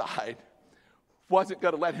this side, wasn't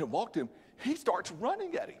going to let him walk to him. He starts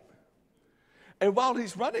running at him. And while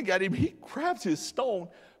he's running at him, he grabs his stone,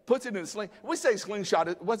 puts it in a sling. We say slingshot.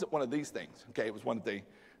 It wasn't one of these things, okay? It was one of the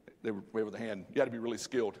they were waving the hand. You had to be really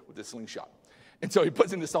skilled with this slingshot. And so he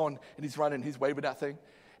puts in this on, and he's running, he's waving that thing,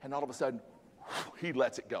 and all of a sudden, he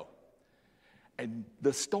lets it go. And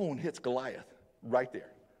the stone hits Goliath right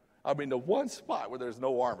there. I mean, the one spot where there's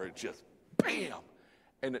no armor, it's just bam!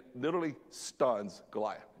 And it literally stuns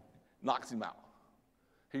Goliath, knocks him out.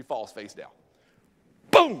 He falls face down.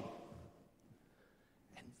 Boom!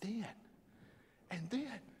 And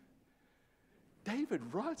then, David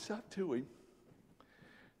runs up to him.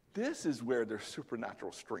 This is where there's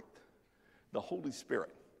supernatural strength. The Holy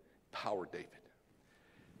Spirit powered David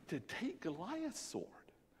to take Goliath's sword.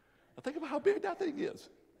 Now think about how big that thing is.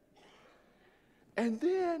 And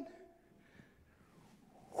then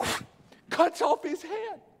cuts off his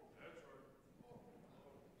head.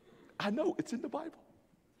 I know, it's in the Bible.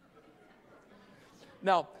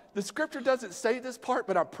 Now, the scripture doesn't say this part,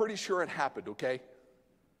 but I'm pretty sure it happened, okay?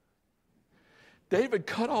 David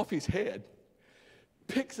cut off his head,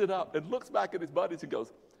 picks it up, and looks back at his buddies and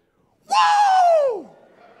goes, "Whoa!"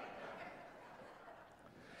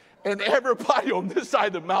 And everybody on this side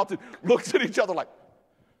of the mountain looks at each other like,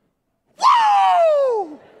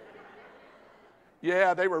 "Whoa!"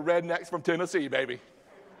 Yeah, they were rednecks from Tennessee, baby.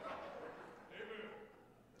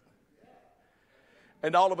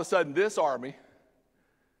 And all of a sudden, this army,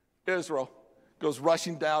 Israel, goes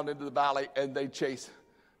rushing down into the valley, and they chase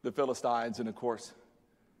the Philistines. And of course,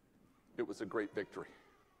 it was a great victory.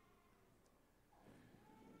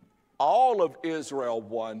 All of Israel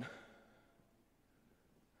won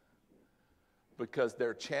because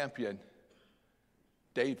their champion,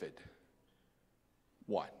 David,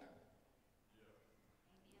 won.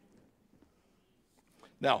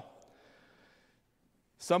 Now,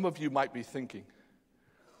 some of you might be thinking,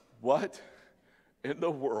 what in the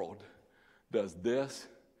world does this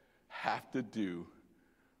have to do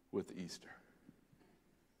with Easter?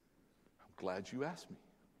 I'm glad you asked me.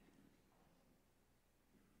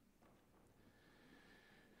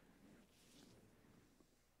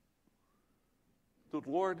 The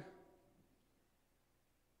Lord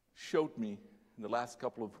showed me in the last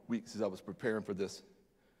couple of weeks as I was preparing for this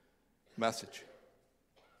message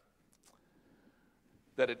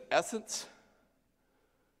that in essence,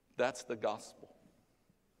 that's the gospel.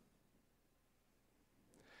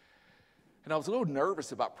 And I was a little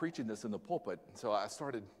nervous about preaching this in the pulpit, so I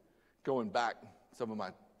started going back some of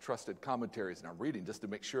my trusted commentaries and I'm reading just to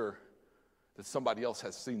make sure that somebody else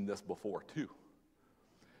has seen this before too.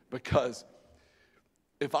 Because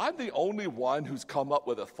if I'm the only one who's come up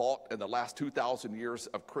with a thought in the last 2,000 years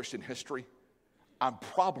of Christian history, I'm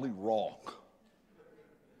probably wrong.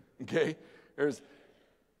 Okay? There's,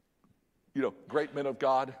 great men of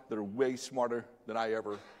God that are way smarter than I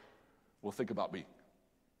ever will think about me.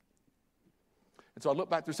 And so I look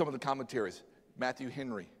back through some of the commentaries. Matthew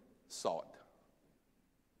Henry saw it.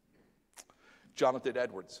 Jonathan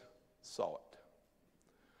Edwards saw it.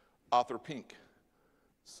 Arthur Pink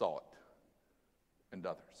saw it. And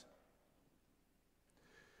others.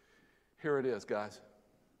 Here it is, guys.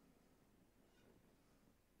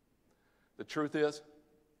 The truth is,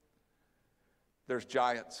 there's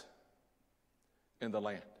giants in the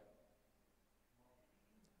land.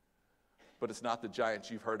 But it's not the giants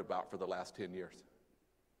you've heard about for the last 10 years.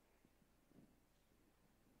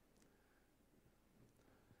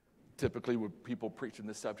 Typically, when people preaching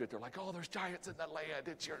this subject, they're like, oh, there's giants in the land.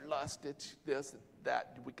 It's your lust. It's this and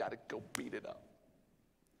that. We got to go beat it up.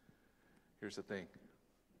 Here's the thing.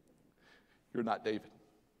 You're not David.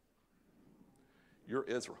 You're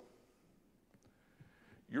Israel.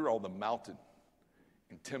 You're on the mountain,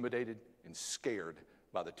 intimidated and scared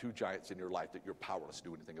by the two giants in your life that you're powerless to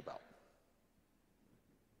do anything about.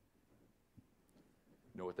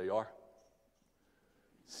 You know what they are?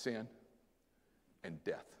 Sin and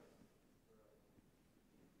death.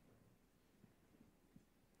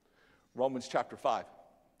 Romans chapter 5,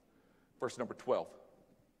 verse number 12.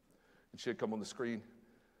 It should come on the screen.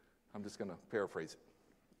 I'm just going to paraphrase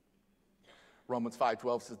it. Romans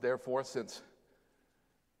 5:12 says, therefore, since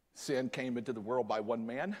sin came into the world by one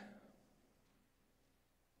man,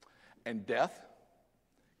 and death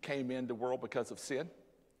came into the world because of sin,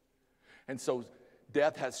 and so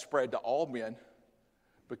death has spread to all men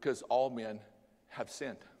because all men have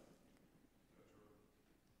sinned.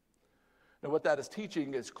 Now, what that is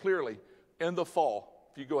teaching is clearly in the fall,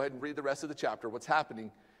 if you go ahead and read the rest of the chapter, what's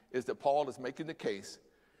happening is that Paul is making the case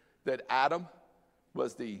that Adam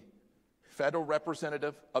was the federal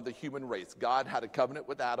representative of the human race. God had a covenant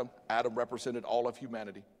with Adam. Adam represented all of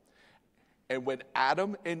humanity. And when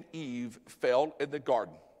Adam and Eve fell in the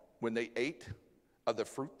garden, when they ate of the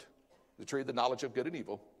fruit, the tree of the knowledge of good and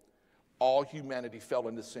evil, all humanity fell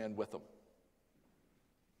into sin with them.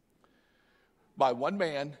 By one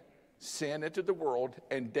man, sin entered the world,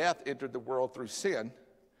 and death entered the world through sin.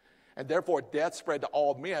 And therefore, death spread to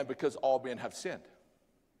all men because all men have sinned.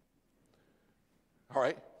 All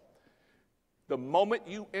right? The moment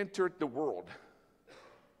you entered the world,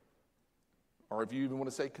 or if you even want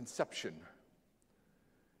to say conception,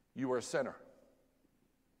 you were a sinner.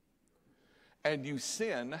 And you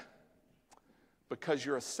sin because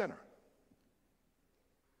you're a sinner.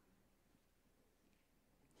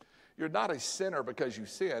 You're not a sinner because you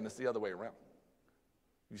sin. It's the other way around.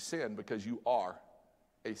 You sin because you are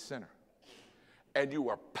a sinner. And you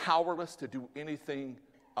are powerless to do anything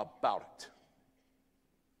about it.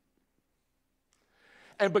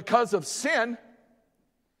 And because of sin,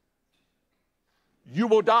 you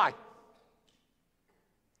will die.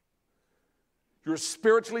 You're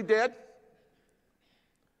spiritually dead.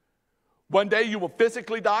 One day you will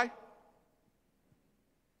physically die.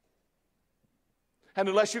 And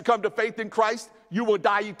unless you come to faith in Christ, you will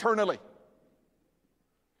die eternally.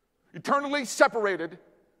 Eternally separated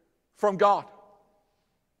from God.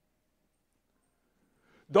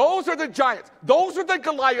 Those are the giants. Those are the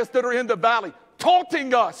Goliaths that are in the valley,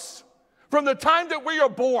 taunting us from the time that we are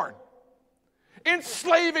born,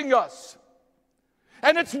 enslaving us.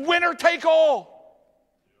 And it's winner take all.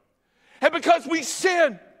 And because we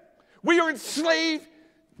sin, we are enslaved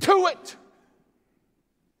to it.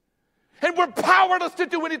 And we're powerless to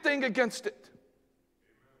do anything against it.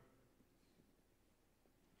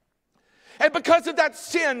 And because of that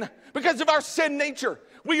sin, because of our sin nature,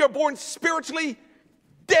 we are born spiritually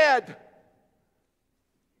dead.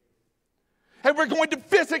 And we're going to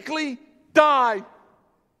physically die.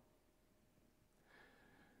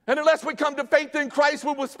 And unless we come to faith in Christ,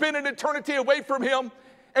 we will spend an eternity away from Him,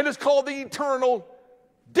 and it's called the eternal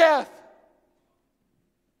death.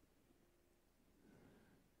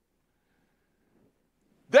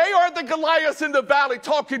 They are the Goliaths in the valley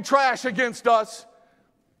talking trash against us.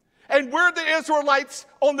 And we're the Israelites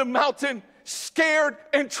on the mountain, scared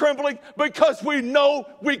and trembling because we know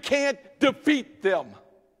we can't defeat them.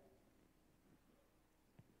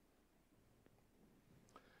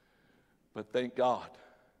 But thank God,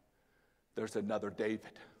 there's another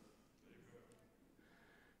David.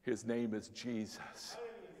 His name is Jesus.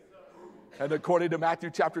 And according to Matthew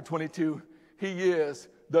chapter 22, he is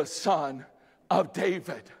the Son of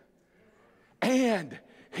David. And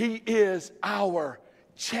he is our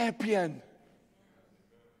champion.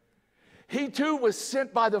 He too was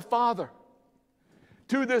sent by the Father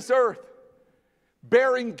to this earth,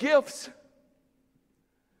 bearing gifts.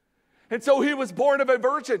 And so he was born of a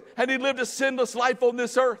virgin, and he lived a sinless life on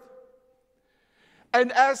this earth.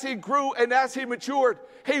 And as he grew and as he matured,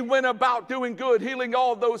 he went about doing good, healing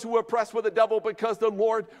all those who were oppressed with the devil, because the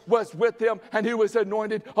Lord was with him and he was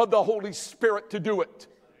anointed of the Holy Spirit to do it.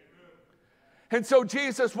 And so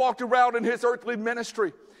Jesus walked around in his earthly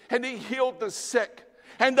ministry, and he healed the sick,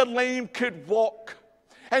 and the lame could walk,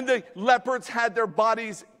 and the leopards had their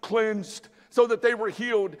bodies cleansed so that they were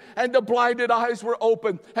healed, and the blinded eyes were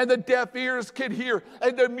opened, and the deaf ears could hear,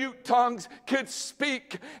 and the mute tongues could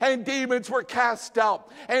speak, and demons were cast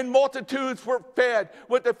out, and multitudes were fed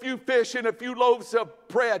with a few fish and a few loaves of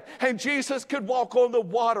bread. And Jesus could walk on the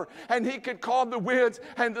water, and he could calm the winds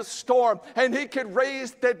and the storm, and he could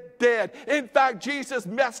raise the dead. In fact, Jesus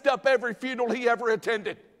messed up every funeral he ever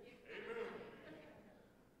attended.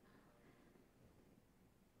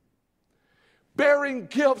 Bearing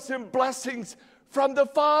gifts and blessings from the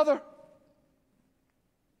Father.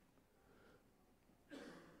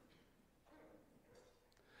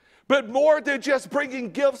 But more than just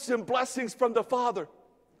bringing gifts and blessings from the Father,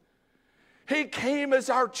 he came as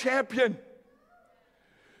our champion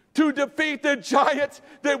to defeat the giants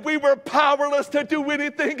that we were powerless to do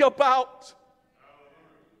anything about.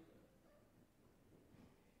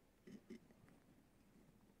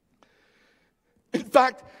 In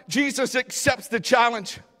fact, Jesus accepts the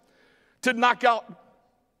challenge to knock out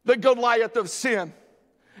the Goliath of sin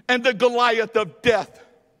and the Goliath of death.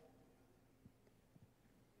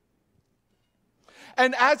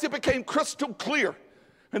 And as it became crystal clear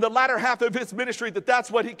in the latter half of his ministry that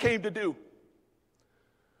that's what he came to do,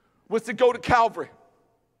 was to go to Calvary,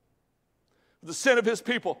 the sin of his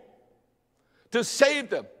people, to save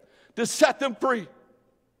them, to set them free.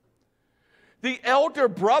 The elder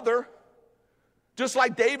brother, just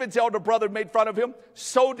like David's elder brother made fun of him,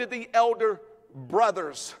 so did the elder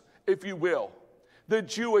brothers, if you will. The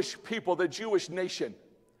Jewish people, the Jewish nation,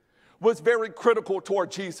 was very critical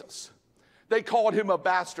toward Jesus. They called him a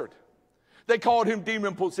bastard. They called him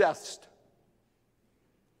demon-possessed.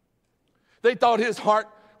 They thought his heart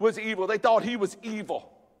was evil. They thought he was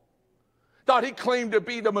evil. thought he claimed to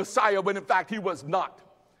be the Messiah when in fact he was not.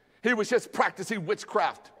 He was just practicing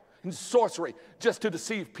witchcraft and sorcery just to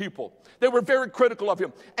deceive people. They were very critical of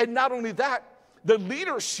him. And not only that, the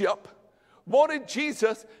leadership wanted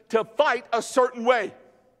Jesus to fight a certain way.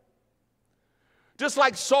 Just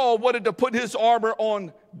like Saul wanted to put his armor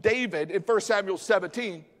on David in 1 Samuel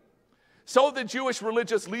 17, so the Jewish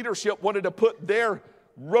religious leadership wanted to put their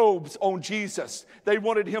robes on Jesus. They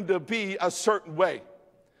wanted him to be a certain way.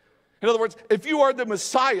 In other words, if you are the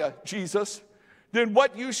Messiah, Jesus, then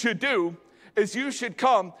what you should do is you should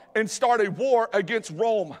come and start a war against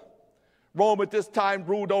Rome. Rome at this time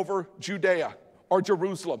ruled over Judea or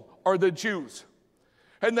Jerusalem or the Jews.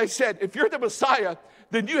 And they said, if you're the Messiah,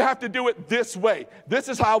 then you have to do it this way. This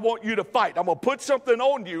is how I want you to fight. I'm going to put something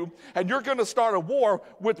on you, and you're going to start a war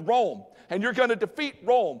with Rome. And you're going to defeat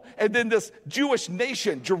Rome. And then this Jewish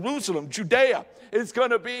nation, Jerusalem, Judea, is going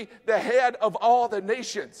to be the head of all the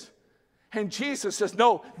nations. And Jesus says,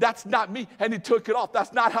 no, that's not me. And he took it off.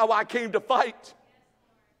 That's not how I came to fight.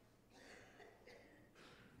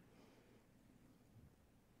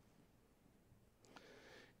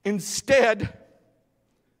 Instead,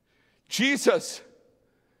 Jesus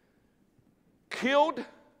killed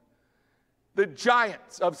the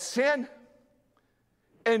giants of sin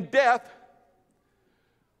and death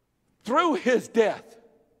through his death.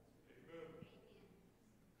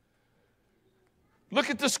 Look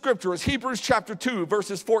at the scripture. It's Hebrews chapter 2,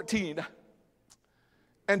 verses 14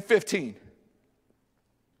 and 15.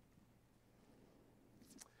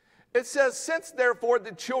 It says, since therefore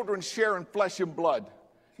the children share in flesh and blood,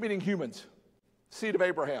 meaning humans, seed of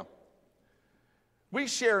Abraham, we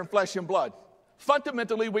share in flesh and blood.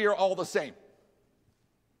 Fundamentally, we are all the same.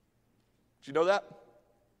 Did you know that?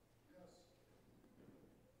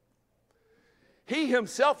 He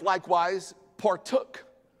himself likewise partook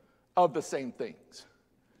of the same things.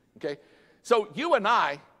 Okay? So you and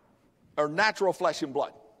I are natural flesh and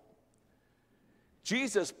blood.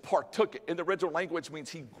 Jesus partook it. In the original language means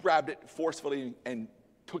he grabbed it forcefully and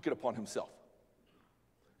took it upon himself.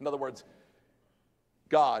 In other words,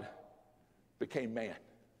 God became man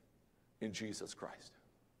in Jesus Christ.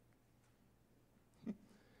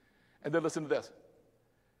 And then listen to this.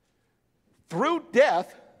 Through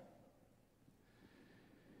death,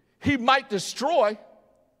 he might destroy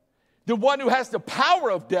the one who has the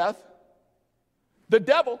power of death, the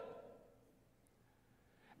devil,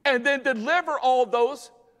 and then deliver all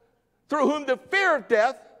those through whom the fear of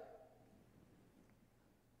death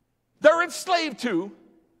they're enslaved to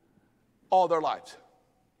all their lives.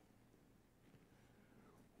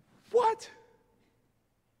 What?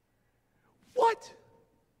 What?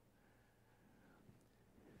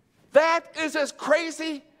 That is as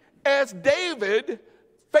crazy as David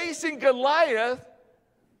facing Goliath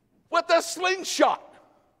with a slingshot.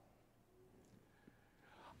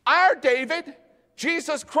 Our David,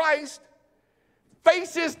 Jesus Christ,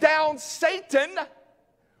 faces down Satan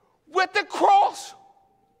with the cross.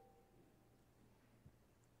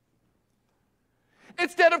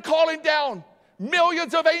 Instead of calling down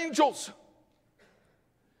millions of angels,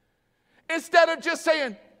 instead of just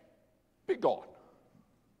saying, be gone,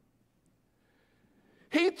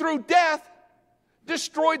 he through death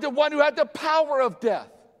destroyed the one who had the power of death,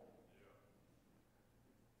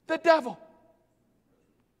 the devil.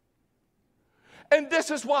 And this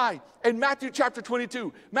is why in Matthew chapter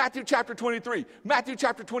 22, Matthew chapter 23, Matthew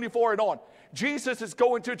chapter 24 and on, Jesus is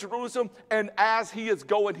going to Jerusalem, and as he is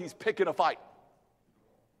going, he's picking a fight.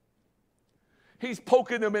 He's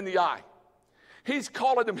poking them in the eye. He's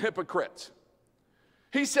calling them hypocrites.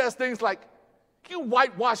 He says things like, you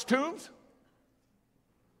whitewash tombs.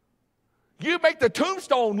 You make the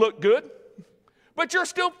tombstone look good, but you're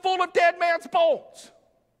still full of dead man's bones.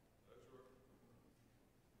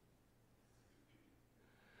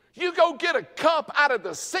 You go get a cup out of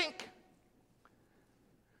the sink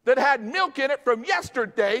that had milk in it from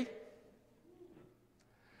yesterday,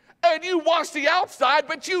 and you wash the outside,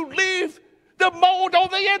 but you leave the mold on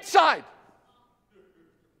the inside.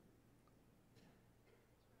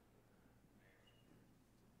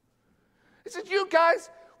 He said, you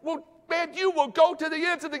guys will, man, you will go to the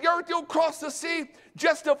ends of the earth, you'll cross the sea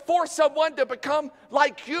just to force someone to become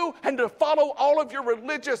like you and to follow all of your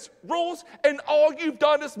religious rules, and all you've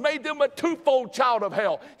done is made them a twofold child of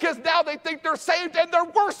hell, because now they think they're saved and they're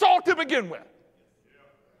worse off to begin with.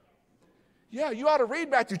 Yeah, you ought to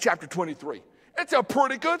read Matthew chapter 23. It's a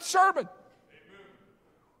pretty good sermon.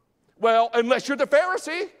 Well, unless you're the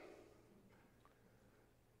Pharisee.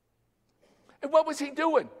 And what was he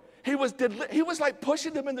doing? He was like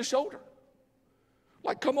pushing them in the shoulder.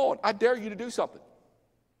 Like, come on, I dare you to do something.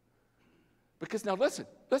 Because now listen.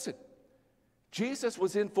 Jesus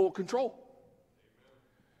was in full control.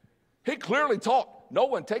 He clearly taught, no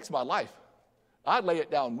one takes my life. I lay it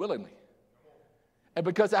down willingly. And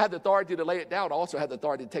because I had the authority to lay it down, I also had the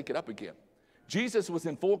authority to take it up again. Jesus was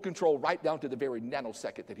in full control right down to the very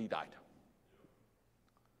nanosecond that he died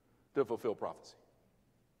to fulfill prophecy.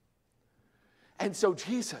 And so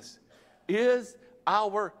Jesus is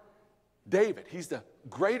our David. He's the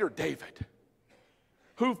greater David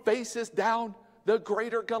who faces down the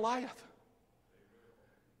greater Goliath.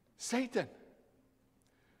 Satan,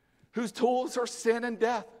 whose tools are sin and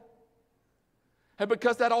death. And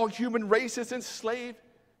because that all human race is enslaved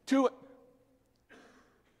to it.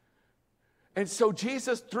 And so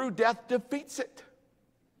Jesus, through death, defeats it.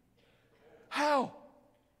 How?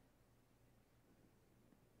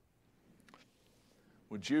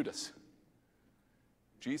 When Judas,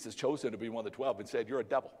 Jesus chose him to be one of the 12 and said, you're a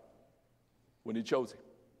devil. When he chose him,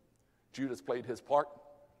 Judas played his part.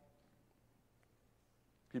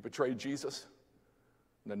 He betrayed Jesus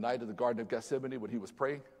in the night of the Garden of Gethsemane when he was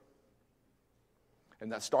praying.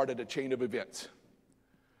 And that started a chain of events.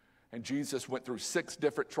 And Jesus went through 6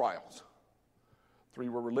 different trials. 3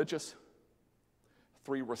 were religious,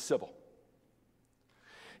 3 were civil.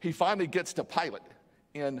 He finally gets to Pilate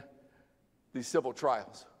in these civil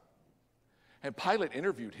trials. And Pilate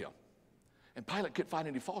interviewed him. And Pilate couldn't find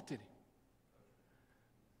any fault in him.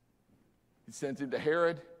 He sends him to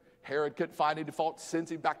Herod. Herod couldn't find any fault,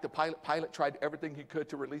 sends him back to Pilate. Pilate tried everything he could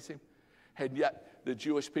to release him. And yet the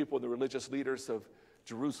Jewish people and the religious leaders of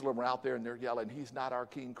Jerusalem are out there and they're yelling, he's not our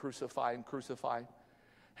king, crucify him, crucify him.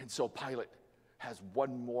 And so Pilate has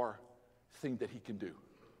one more thing that he can do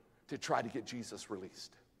to try to get Jesus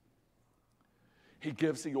released. He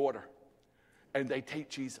gives the order, and they take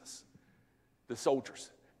Jesus, the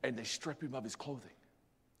soldiers, and they strip him of his clothing,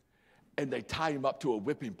 and they tie him up to a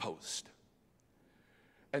whipping post.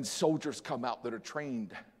 And soldiers come out that are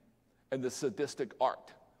trained in the sadistic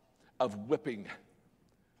art of whipping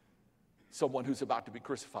someone who's about to be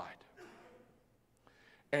crucified.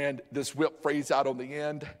 And this whip frays out on the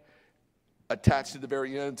end. Attached to the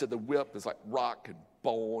very ends of the whip is like rock and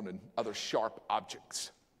bone and other sharp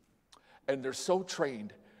objects. And they're so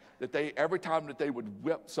trained that every time that they would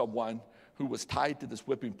whip someone who was tied to this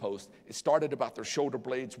whipping post, it started about their shoulder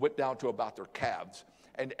blades, went down to about their calves.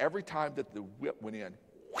 And every time that the whip went in,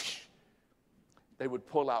 whoosh, they would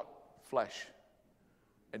pull out flesh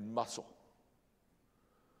and muscle.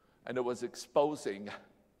 And it was exposing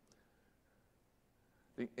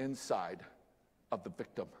the inside of the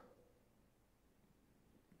victim.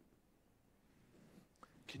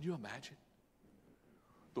 Can you imagine?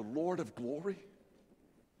 The Lord of glory,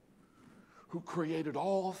 who created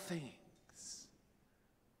all things,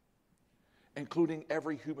 including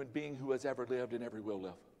every human being who has ever lived and ever will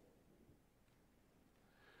live,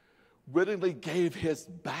 willingly gave his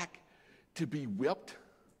back to be whipped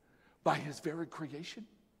by his very creation?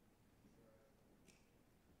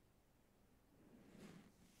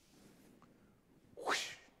 Whoosh.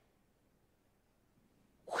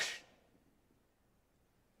 Whoosh.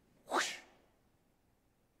 Whoosh.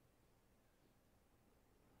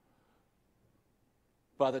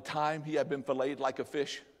 By the time he had been filleted like a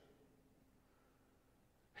fish,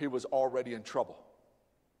 he was already in trouble.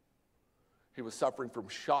 He was suffering from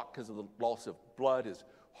shock because of the loss of blood. His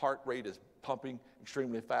heart rate is pumping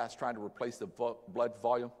extremely fast, trying to replace the blood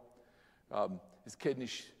volume. His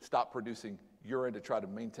kidneys stop producing urine to try to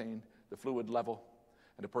maintain the fluid level.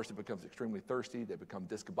 And the person becomes extremely thirsty. They become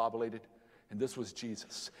discombobulated. And this was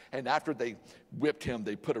Jesus. And after they whipped him,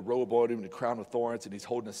 they put a robe on him and a crown of thorns, and he's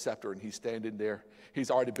holding a scepter, and he's standing there.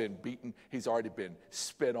 He's already been beaten. He's already been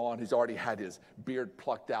spit on. He's already had his beard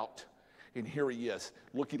plucked out. And here he is,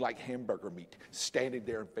 looking like hamburger meat, standing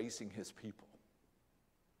there and facing his people.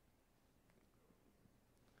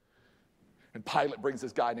 And Pilate brings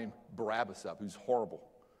this guy named Barabbas up, who's a horrible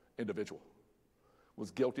individual,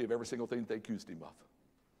 was guilty of every single thing they accused him of.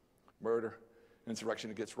 Murder, insurrection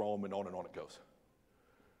against Rome, and on it goes.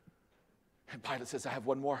 And Pilate says, I have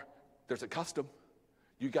one more. There's a custom.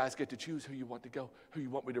 You guys get to choose who you want to go, who you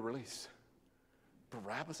want me to release.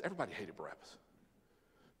 Barabbas? Everybody hated Barabbas.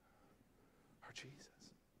 Or Jesus.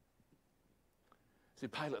 See,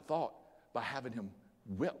 Pilate thought by having him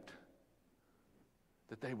whipped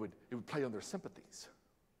that it would play on their sympathies.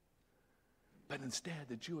 But instead,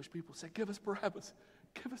 the Jewish people said, give us Barabbas.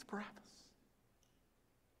 Give us Barabbas.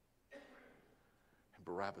 And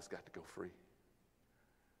Barabbas got to go free.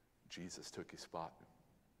 Jesus took his spot.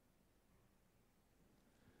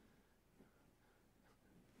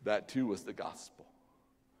 That too was the gospel.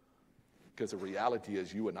 Because the reality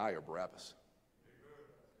is you and I are Barabbas.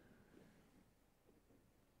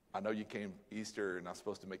 I know you came Easter and I'm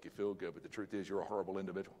supposed to make you feel good, but the truth is you're a horrible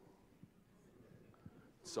individual.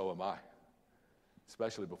 So am I,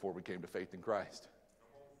 especially before we came to faith in Christ.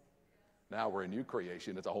 Now we're a new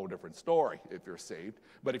creation. It's a whole different story if you're saved.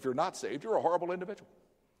 But if you're not saved, you're a horrible individual.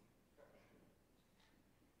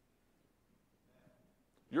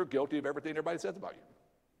 You're guilty of everything everybody says about you.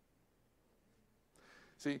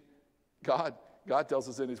 See, God tells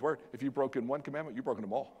us in his word, if you've broken one commandment, you've broken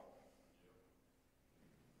them all.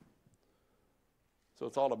 So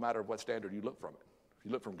it's all a matter of what standard you look from it. If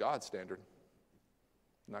you look from God's standard,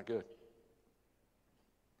 not good.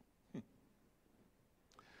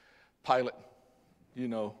 Pilate,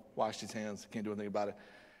 washed his hands, can't do anything about it,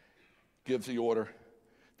 gives the order.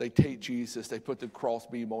 They take Jesus, they put the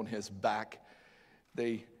crossbeam on his back.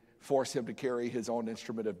 They force him to carry his own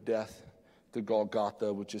instrument of death to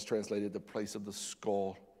Golgotha, which is translated the place of the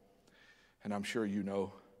skull. And I'm sure you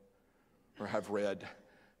know or have read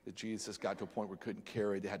that Jesus got to a point where he couldn't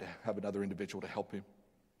carry. They had to have another individual to help him.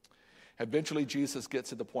 Eventually, Jesus gets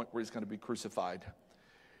to the point where he's going to be crucified.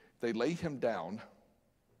 They lay him down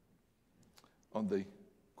on the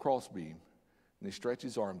crossbeam, and they stretch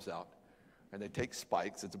his arms out, and they take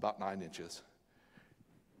spikes, it's about 9 inches,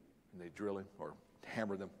 and they drill him or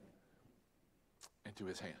hammer them into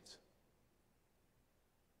his hands.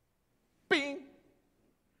 Bing!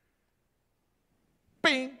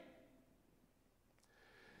 Bing!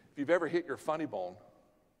 If you've ever hit your funny bone,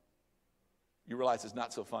 you realize it's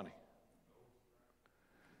not so funny.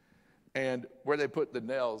 And where they put the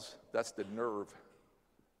nails, that's the nerve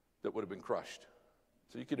that would have been crushed.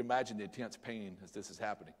 So you can imagine the intense pain as this is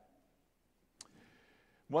happening.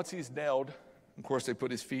 Once he's nailed, of course they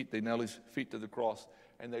put they nail his feet to the cross,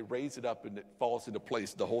 and they raise it up and it falls into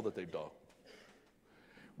place, the hole that they've dug.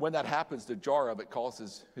 When that happens, the jar of it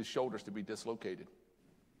causes his shoulders to be dislocated.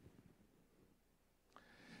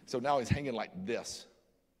 So now he's hanging like this.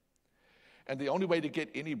 And the only way to get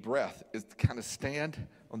any breath is to kind of stand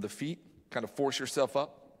on the feet, kind of force yourself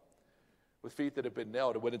up with feet that have been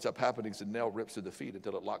nailed. And what ends up happening is the nail rips through the feet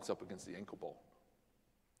until it locks up against the ankle bone.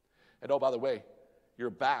 And oh, by the way, your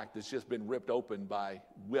back that's just been ripped open by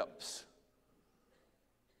whips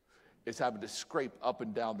is having to scrape up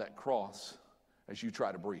and down that cross as you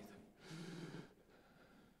try to breathe.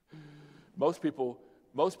 Most people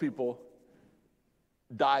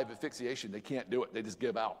die of asphyxiation. They can't do it. They just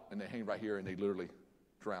give out, and they hang right here, and they literally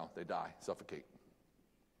drown. They die, suffocate.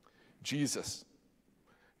 Jesus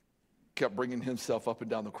kept bringing himself up and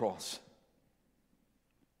down the cross.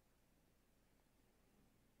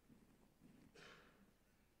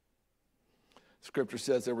 Scripture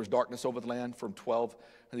says there was darkness over the land from 12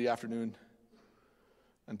 in the afternoon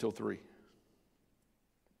until 3.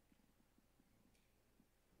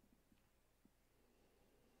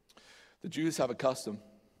 The Jews have a custom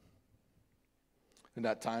in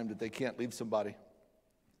that time that they can't leave somebody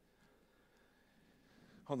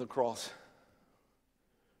on the cross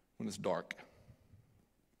when it's dark.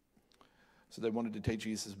 So they wanted to take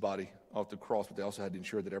Jesus' body off the cross, but they also had to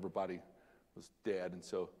ensure that everybody was dead. And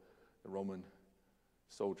so the Roman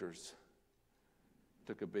soldiers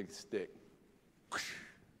took a big stick,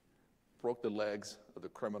 broke the legs of the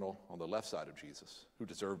criminal on the left side of Jesus, who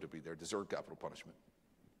deserved to be there, deserved capital punishment.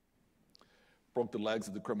 Broke the legs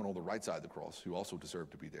of the criminal on the right side of the cross, who also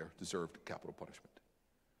deserved to be there, deserved capital punishment.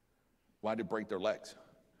 Why did they break their legs?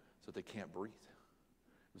 So they can't breathe.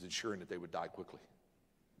 It was ensuring that they would die quickly.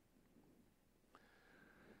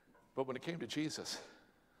 But when it came to Jesus,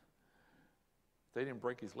 they didn't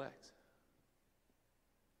break his legs.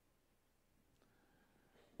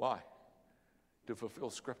 Why? To fulfill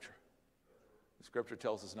Scripture. The Scripture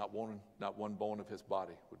tells us not one bone of his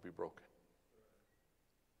body would be broken.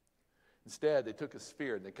 Instead, they took a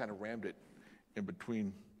spear and they kind of rammed it in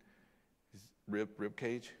between his rib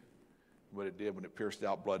cage. What it did, when it pierced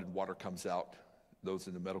out, blood and water comes out. Those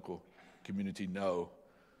in the medical community know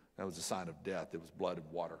that was a sign of death. It was blood and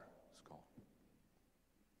water, it's called.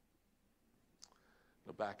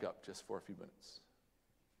 I'll back up just for a few minutes.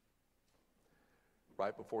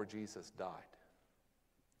 Right before Jesus died,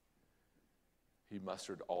 he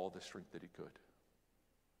mustered all the strength that he could.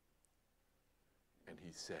 And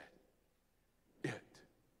he said, "It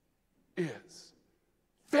is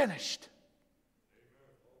finished."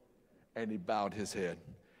 And he bowed his head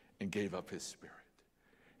and gave up his spirit.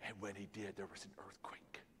 And when he did, there was an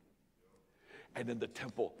earthquake. And in the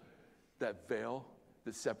temple, that veil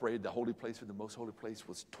that separated the holy place from the most holy place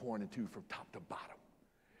was torn in two from top to bottom.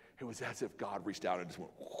 It was as if God reached out and just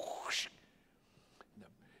went whoosh.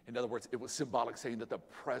 In other words, it was symbolic, saying that the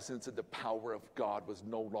presence and the power of God was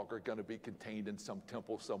no longer going to be contained in some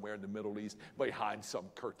temple somewhere in the Middle East behind some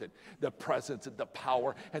curtain. The presence and the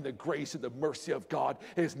power and the grace and the mercy of God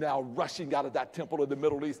is now rushing out of that temple in the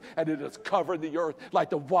Middle East, and it is covering the earth like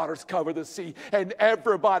the waters cover the sea. And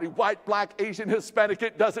everybody, white, black, Asian, Hispanic,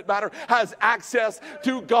 it doesn't matter, has access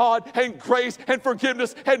to God and grace and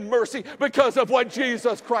forgiveness and mercy because of what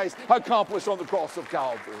Jesus Christ accomplished on the cross of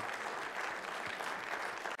Calvary.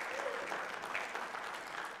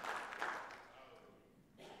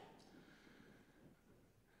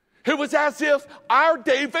 It was as if our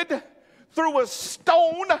David threw a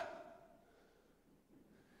stone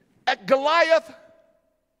at Goliath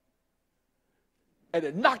and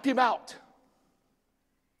it knocked him out.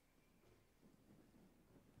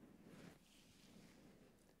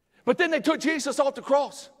 But then they took Jesus off the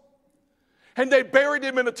cross and they buried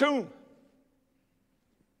him in a tomb.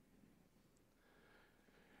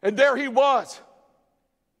 And there he was.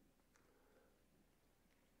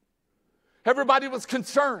 Everybody was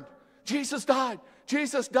concerned. Jesus died.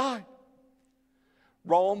 Jesus died.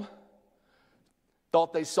 Rome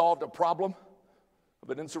thought they solved a problem of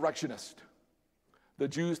an insurrectionist. The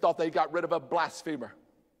Jews thought they got rid of a blasphemer.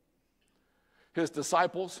 His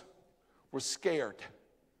disciples were scared,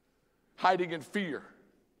 hiding in fear.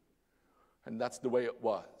 And that's the way it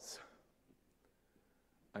was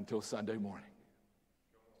until Sunday morning.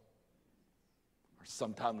 Or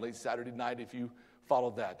sometime late Saturday night if you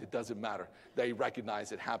follow that. It doesn't matter. They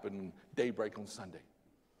recognize it happened daybreak on Sunday.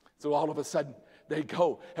 So all of a sudden, they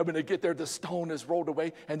go. And when they get there, the stone is rolled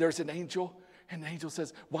away, and there's an angel. And the angel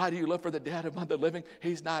says, why do you look for the dead among the living?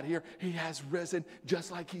 He's not here. He has risen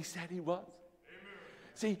just like he said he was.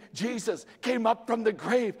 See, Jesus came up from the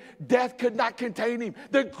grave. Death could not contain him.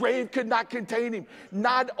 The grave could not contain him.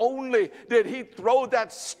 Not only did he throw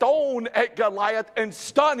that stone at Goliath and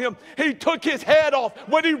stun him, he took his head off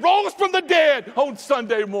when he rose from the dead on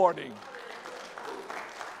Sunday morning.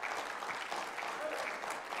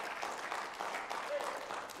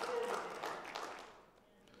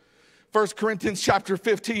 First Corinthians chapter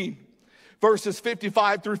 15, verses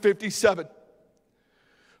 55 through 57.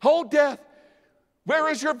 Oh, death,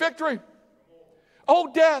 where is your victory?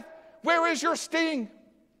 Oh, death, where is your sting?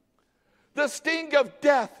 The sting of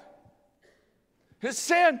death is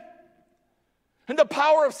sin, and the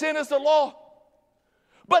power of sin is the law.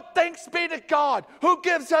 But thanks be to God who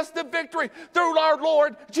gives us the victory through our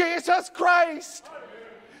Lord Jesus Christ.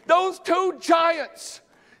 Those two giants,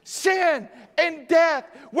 sin and death,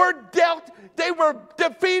 were dealt, they were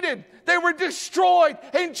defeated, they were destroyed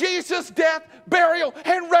in Jesus' death, burial,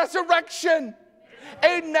 and resurrection.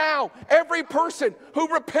 And now, every person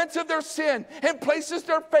who repents of their sin and places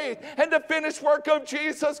their faith in the finished work of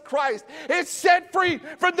Jesus Christ is set free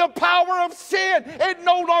from the power of sin. It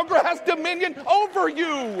no longer has dominion over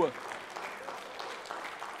you.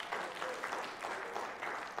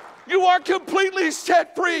 You are completely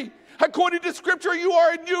set free. According to Scripture, you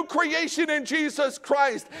are a new creation in Jesus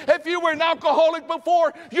Christ. If you were an alcoholic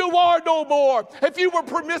before, you are no more. If you were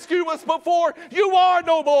promiscuous before, you are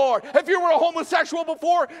no more. If you were a homosexual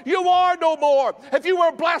before, you are no more. If you were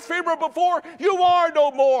a blasphemer before, you are no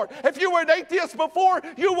more. If you were an atheist before,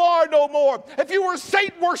 you are no more. If you were a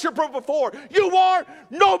Satan worshiper before, you are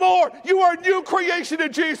no more. You are a new creation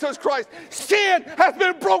in Jesus Christ. Sin has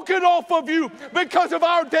been broken off of you because of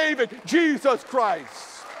our David, Jesus Christ.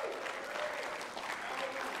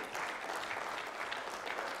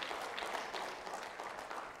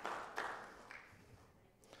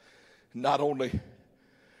 Not only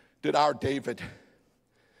did our David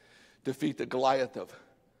defeat the Goliath of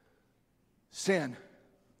sin,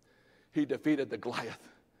 he defeated the Goliath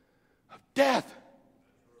of death.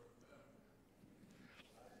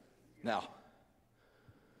 Now,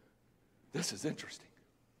 this is interesting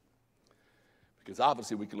because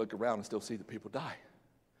obviously we can look around and still see that people die.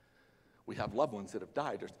 We have loved ones that have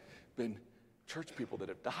died. There's been church people that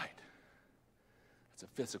have died. It's a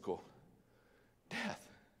physical death.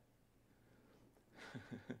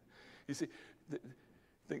 You see,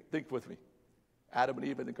 think with me. Adam and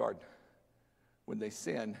Eve in the garden, when they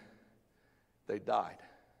sinned, they died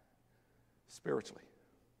spiritually.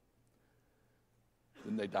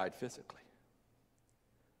 Then they died physically.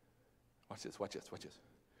 Watch this, watch this, watch this.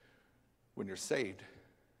 When you're saved,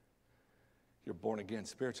 you're born again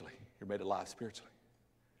spiritually. You're made alive spiritually.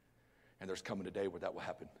 And there's coming a day where that will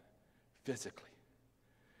happen physically.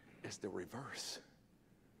 It's the reverse.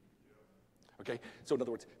 Okay? So in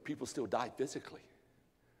other words, people still die physically,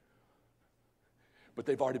 but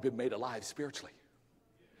they've already been made alive spiritually.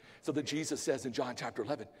 So that Jesus says in John chapter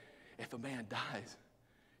 11, if a man dies,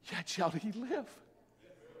 yet shall he live.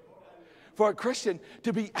 For a Christian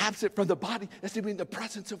to be absent from the body is to be in the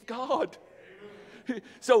presence of God.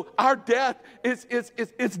 So our death is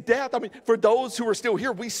death. I mean, for those who are still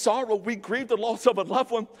here, we sorrow, we grieve the loss of a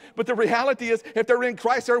loved one. But the reality is, if they're in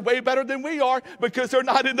Christ, they're way better than we are because they're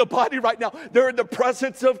not in the body right now. They're in the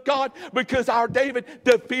presence of God because our David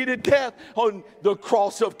defeated death on the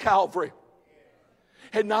cross of Calvary.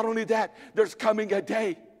 And not only that, there's coming a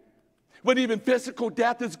day when even physical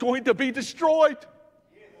death is going to be destroyed.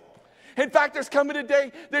 In fact, there's coming a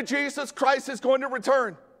day that Jesus Christ is going to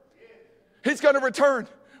return. He's going to return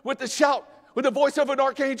with the shout, with the voice of an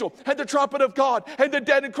archangel and the trumpet of God, and the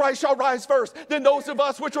dead in Christ shall rise first. Then those of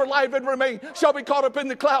us which are alive and remain shall be caught up in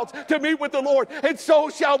the clouds to meet with the Lord, and so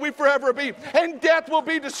shall we forever be. And death will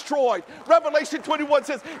be destroyed. Revelation 21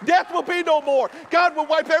 says, death will be no more. God will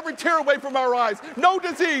wipe every tear away from our eyes. No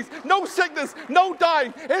disease, no sickness, no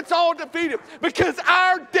dying. It's all defeated because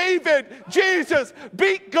our David, Jesus,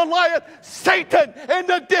 beat Goliath, Satan, in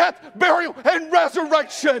the death, burial, and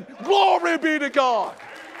resurrection. Glory be to God.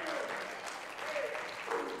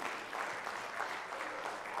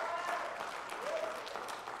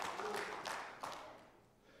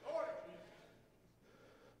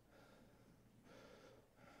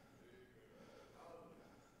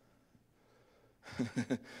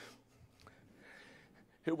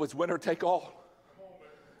 It was winner take all.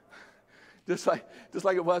 Just like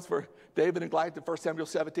it was for David and Goliath in 1 Samuel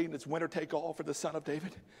 17, it's winner take all for the son of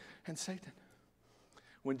David and Satan.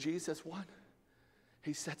 When Jesus won,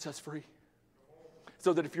 he sets us free.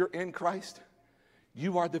 So that if you're in Christ,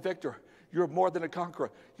 you are the victor. You're more than a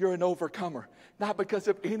conqueror. You're an overcomer. Not because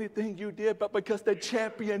of anything you did, but because the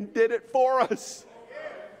champion did it for us.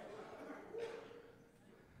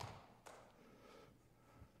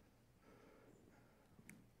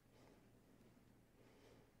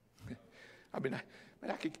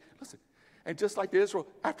 I could listen. And just like Israel,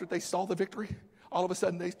 after they saw the victory, all of a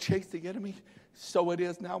sudden they chased the enemy. So it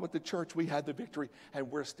is now with the church. We had the victory,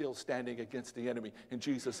 and we're still standing against the enemy. And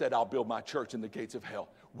Jesus said, I'll build my church, and the gates of hell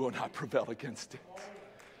will not prevail against it.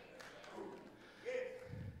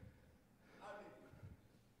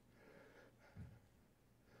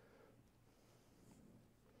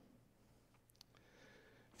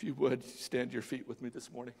 If you would, stand to your feet with me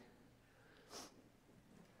this morning.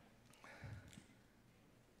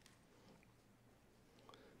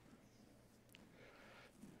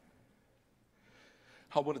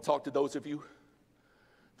 I want to talk to those of you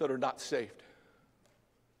that are not saved.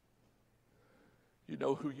 You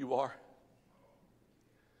know who you are.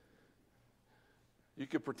 You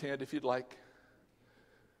can pretend if you'd like,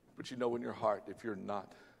 but you know in your heart if you're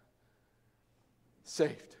not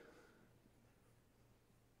saved.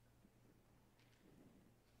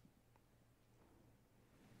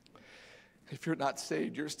 If you're not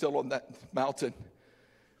saved, you're still on that mountain,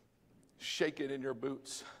 shaking in your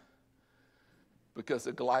boots. Because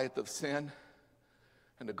the Goliath of sin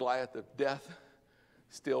and the Goliath of death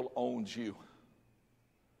still owns you.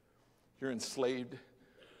 You're enslaved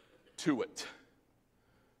to it.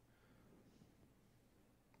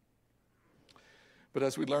 But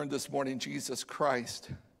as we learned this morning, Jesus Christ,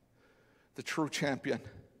 the true champion,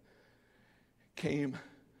 came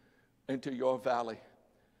into your valley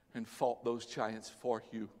and fought those giants for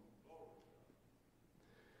you.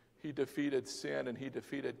 He defeated sin and he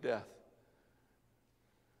defeated death.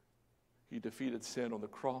 He defeated sin on the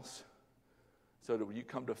cross so that when you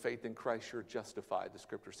come to faith in Christ, you're justified. The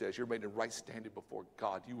scripture says you're made in right standing before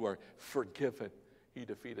God. You are forgiven. He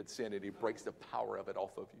defeated sin and he breaks the power of it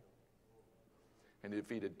off of you. And he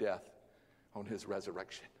defeated death on his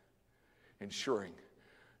resurrection, ensuring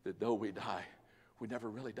that though we die, we never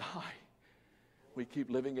really die. We keep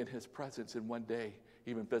living in his presence, and one day,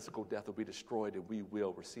 even physical death will be destroyed and we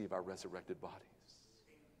will receive our resurrected bodies.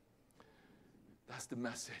 That's the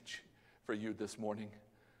message for you this morning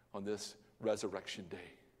on this resurrection day.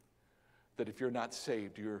 That if you're not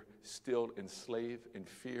saved, you're still enslaved in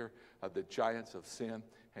fear of the giants of sin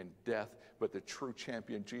and death. But the true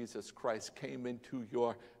champion, Jesus Christ, came into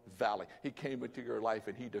your valley. He came into your life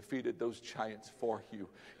and he defeated those giants for you.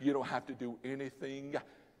 You don't have to do anything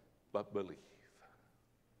but believe.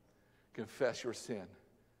 Confess your sin.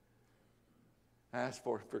 Ask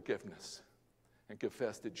for forgiveness. And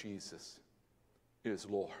confess that Jesus is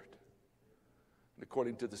Lord. And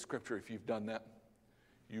according to the scripture, if you've done that,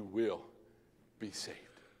 you will be saved.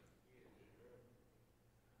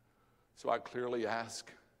 So I clearly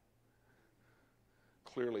ask,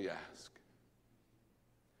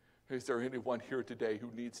 is there anyone here today who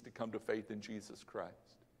needs to come to faith in Jesus Christ?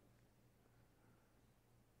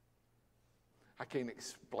 I can't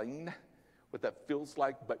explain what that feels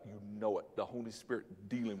like, but you know it. The Holy Spirit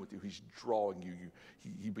dealing with you. He's drawing you.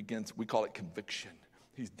 He begins, we call it conviction.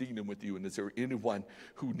 He's dealing with you. And is there anyone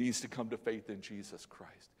who needs to come to faith in Jesus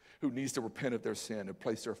Christ, who needs to repent of their sin and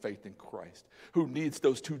place their faith in Christ, who needs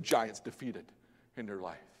those two giants defeated in their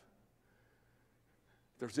life?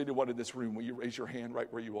 If there's anyone in this room, will you raise your hand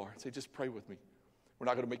right where you are and say, just pray with me. We're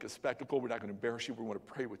not going to make a spectacle. We're not going to embarrass you. We want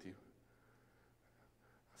to pray with you.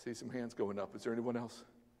 I see some hands going up. Is there anyone else?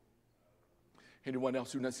 Anyone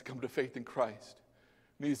else who needs to come to faith in Christ,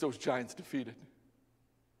 needs those giants defeated?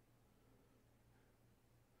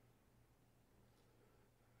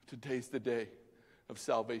 Today's the day of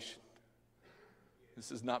salvation.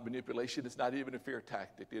 This is not manipulation. It's not even a fear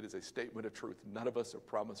tactic. It is a statement of truth. None of us are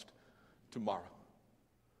promised tomorrow.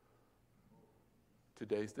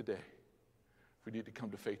 Today's the day. We need to come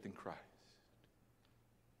to faith in Christ.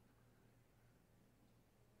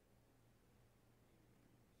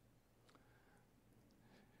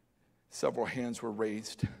 Several hands were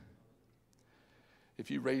raised.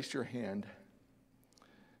 If you raised your hand,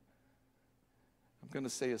 I'm going to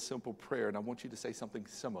say a simple prayer, and I want you to say something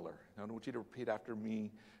similar. I don't want you to repeat after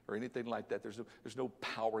me or anything like that. There's no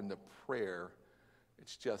power in the prayer.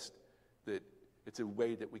 It's just that it's a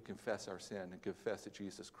way that we confess our sin and confess that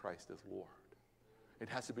Jesus Christ is Lord. It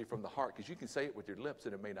has to be from the heart, because you can say it with your lips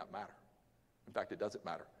and it may not matter. In fact, it doesn't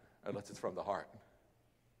matter unless it's from the heart.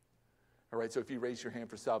 All right, so if you raise your hand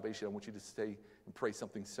for salvation, I want you to say and pray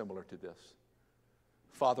something similar to this.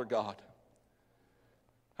 Father God,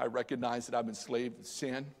 I recognize that I'm enslaved to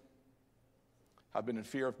sin. I've been in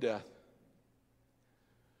fear of death.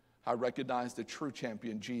 I recognize the true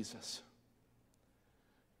champion, Jesus,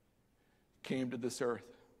 came to this earth,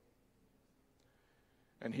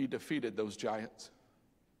 and he defeated those giants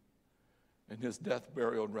in his death,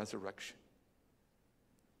 burial, and resurrection.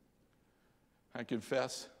 I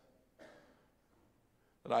confess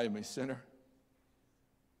that I am a sinner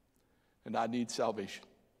and I need salvation.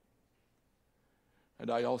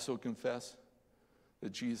 And I also confess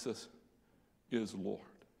that Jesus is Lord.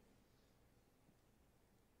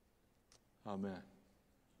 Amen.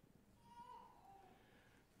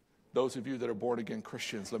 Those of you that are born again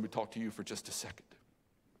Christians, let me talk to you for just a second.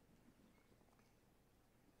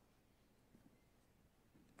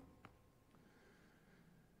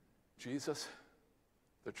 Jesus,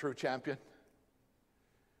 the true champion,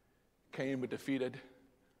 came and defeated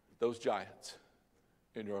those giants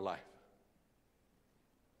in your life.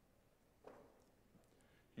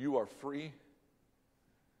 You are free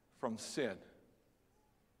from sin.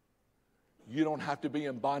 You don't have to be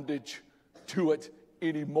in bondage to it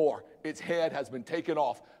anymore. Its head has been taken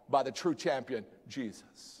off by the true champion,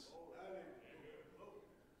 Jesus.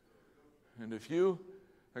 And if you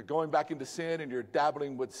are going back into sin and you're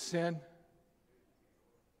dabbling with sin,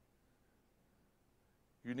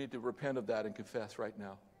 you need to repent of that and confess right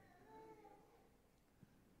now.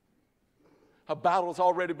 A battle's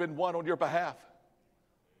already been won on your behalf.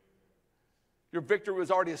 Your victory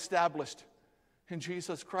was already established in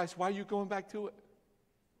Jesus Christ. Why are you going back to it?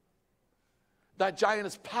 That giant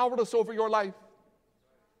is powerless over your life.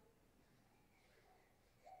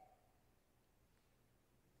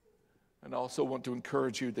 And I also want to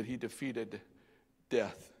encourage you that he defeated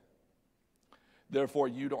death. Therefore,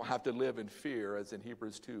 you don't have to live in fear, as in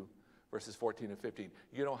Hebrews 2, verses 14 and 15.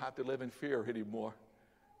 You don't have to live in fear anymore.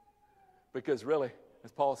 Because really,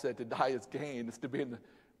 as Paul said, to die is gain. It's to be in the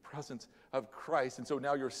presence of Christ. And so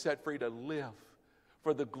now you're set free to live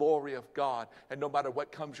for the glory of God. And no matter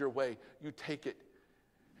what comes your way, you take it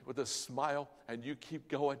with a smile and you keep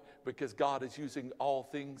going, because God is using all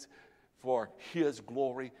things for his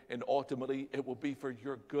glory, and ultimately it will be for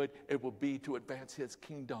your good. It will be to advance his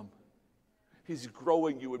kingdom. He's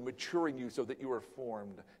growing you and maturing you so that you are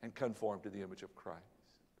formed and conformed to the image of Christ.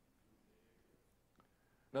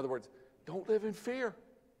 In other words, don't live in fear.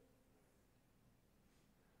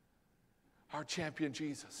 Our champion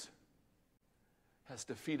Jesus has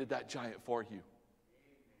defeated that giant for you.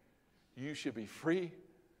 You should be free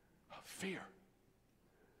of fear.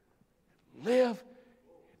 Live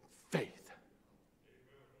in faith.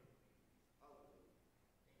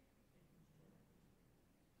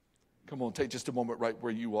 Come on, take just a moment right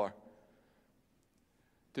where you are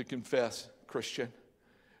to confess, Christian.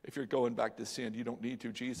 If you're going back to sin, you don't need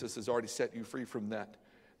to. Jesus has already set you free from that.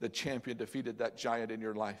 The champion defeated that giant in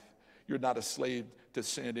your life. You're not a slave to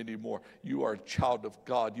sin anymore. You are a child of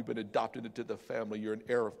God. You've been adopted into the family. You're an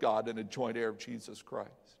heir of God and a joint heir of Jesus Christ.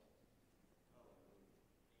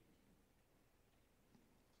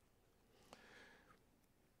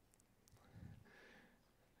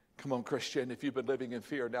 Come on, Christian. If you've been living in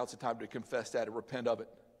fear, now's the time to confess that and repent of it.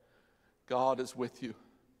 God is with you.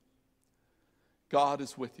 God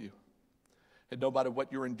is with you. And no matter what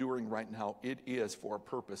you're enduring right now, it is for a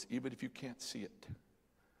purpose, even if you can't see it.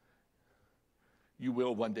 You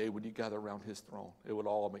will one day when you gather around his throne. It will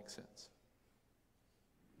all make sense.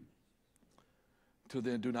 Till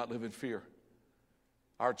then, do not live in fear.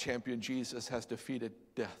 Our champion Jesus has defeated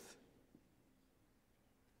death.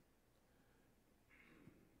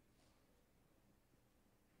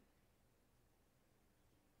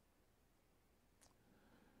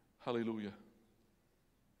 Hallelujah.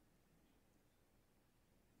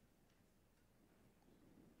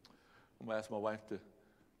 I'm going to ask my wife to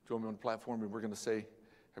join me on the platform, and we're going to say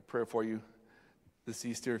a prayer for you this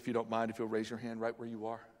Easter. If you don't mind, if you'll raise your hand right where you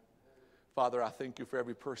are. Father, I thank you for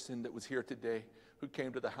every person that was here today who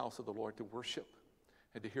came to the house of the Lord to worship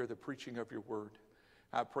and to hear the preaching of your word.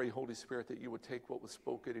 I pray, Holy Spirit, that you would take what was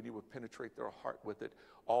spoken and you would penetrate their heart with it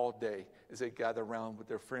all day as they gather around with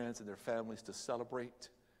their friends and their families to celebrate.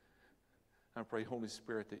 I pray, Holy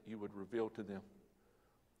Spirit, that you would reveal to them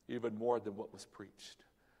even more than what was preached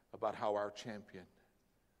about how our champion,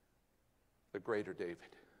 the greater David,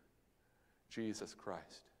 Jesus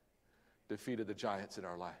Christ, defeated the giants in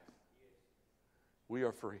our life. We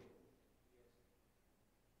are free.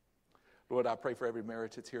 Lord, I pray for every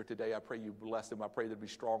marriage that's here today. I pray you bless them. I pray they'll be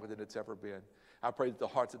stronger than it's ever been. I pray that the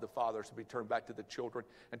hearts of the fathers will be turned back to the children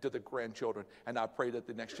and to the grandchildren. And I pray that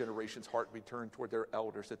the next generation's heart be turned toward their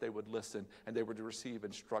elders, that they would listen and they would receive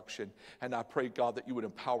instruction. And I pray, God, that you would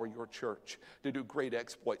empower your church to do great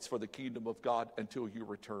exploits for the kingdom of God until you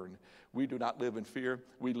return. We do not live in fear.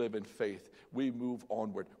 We live in faith. We move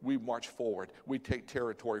onward. We march forward. We take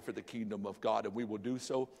territory for the kingdom of God, and we will do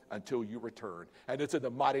so until you return. And it's in the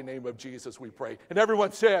mighty name of Jesus we pray. And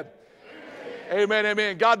everyone said, amen,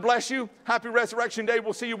 amen. God bless you. Happy Resurrection Day.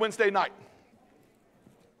 We'll see you Wednesday night.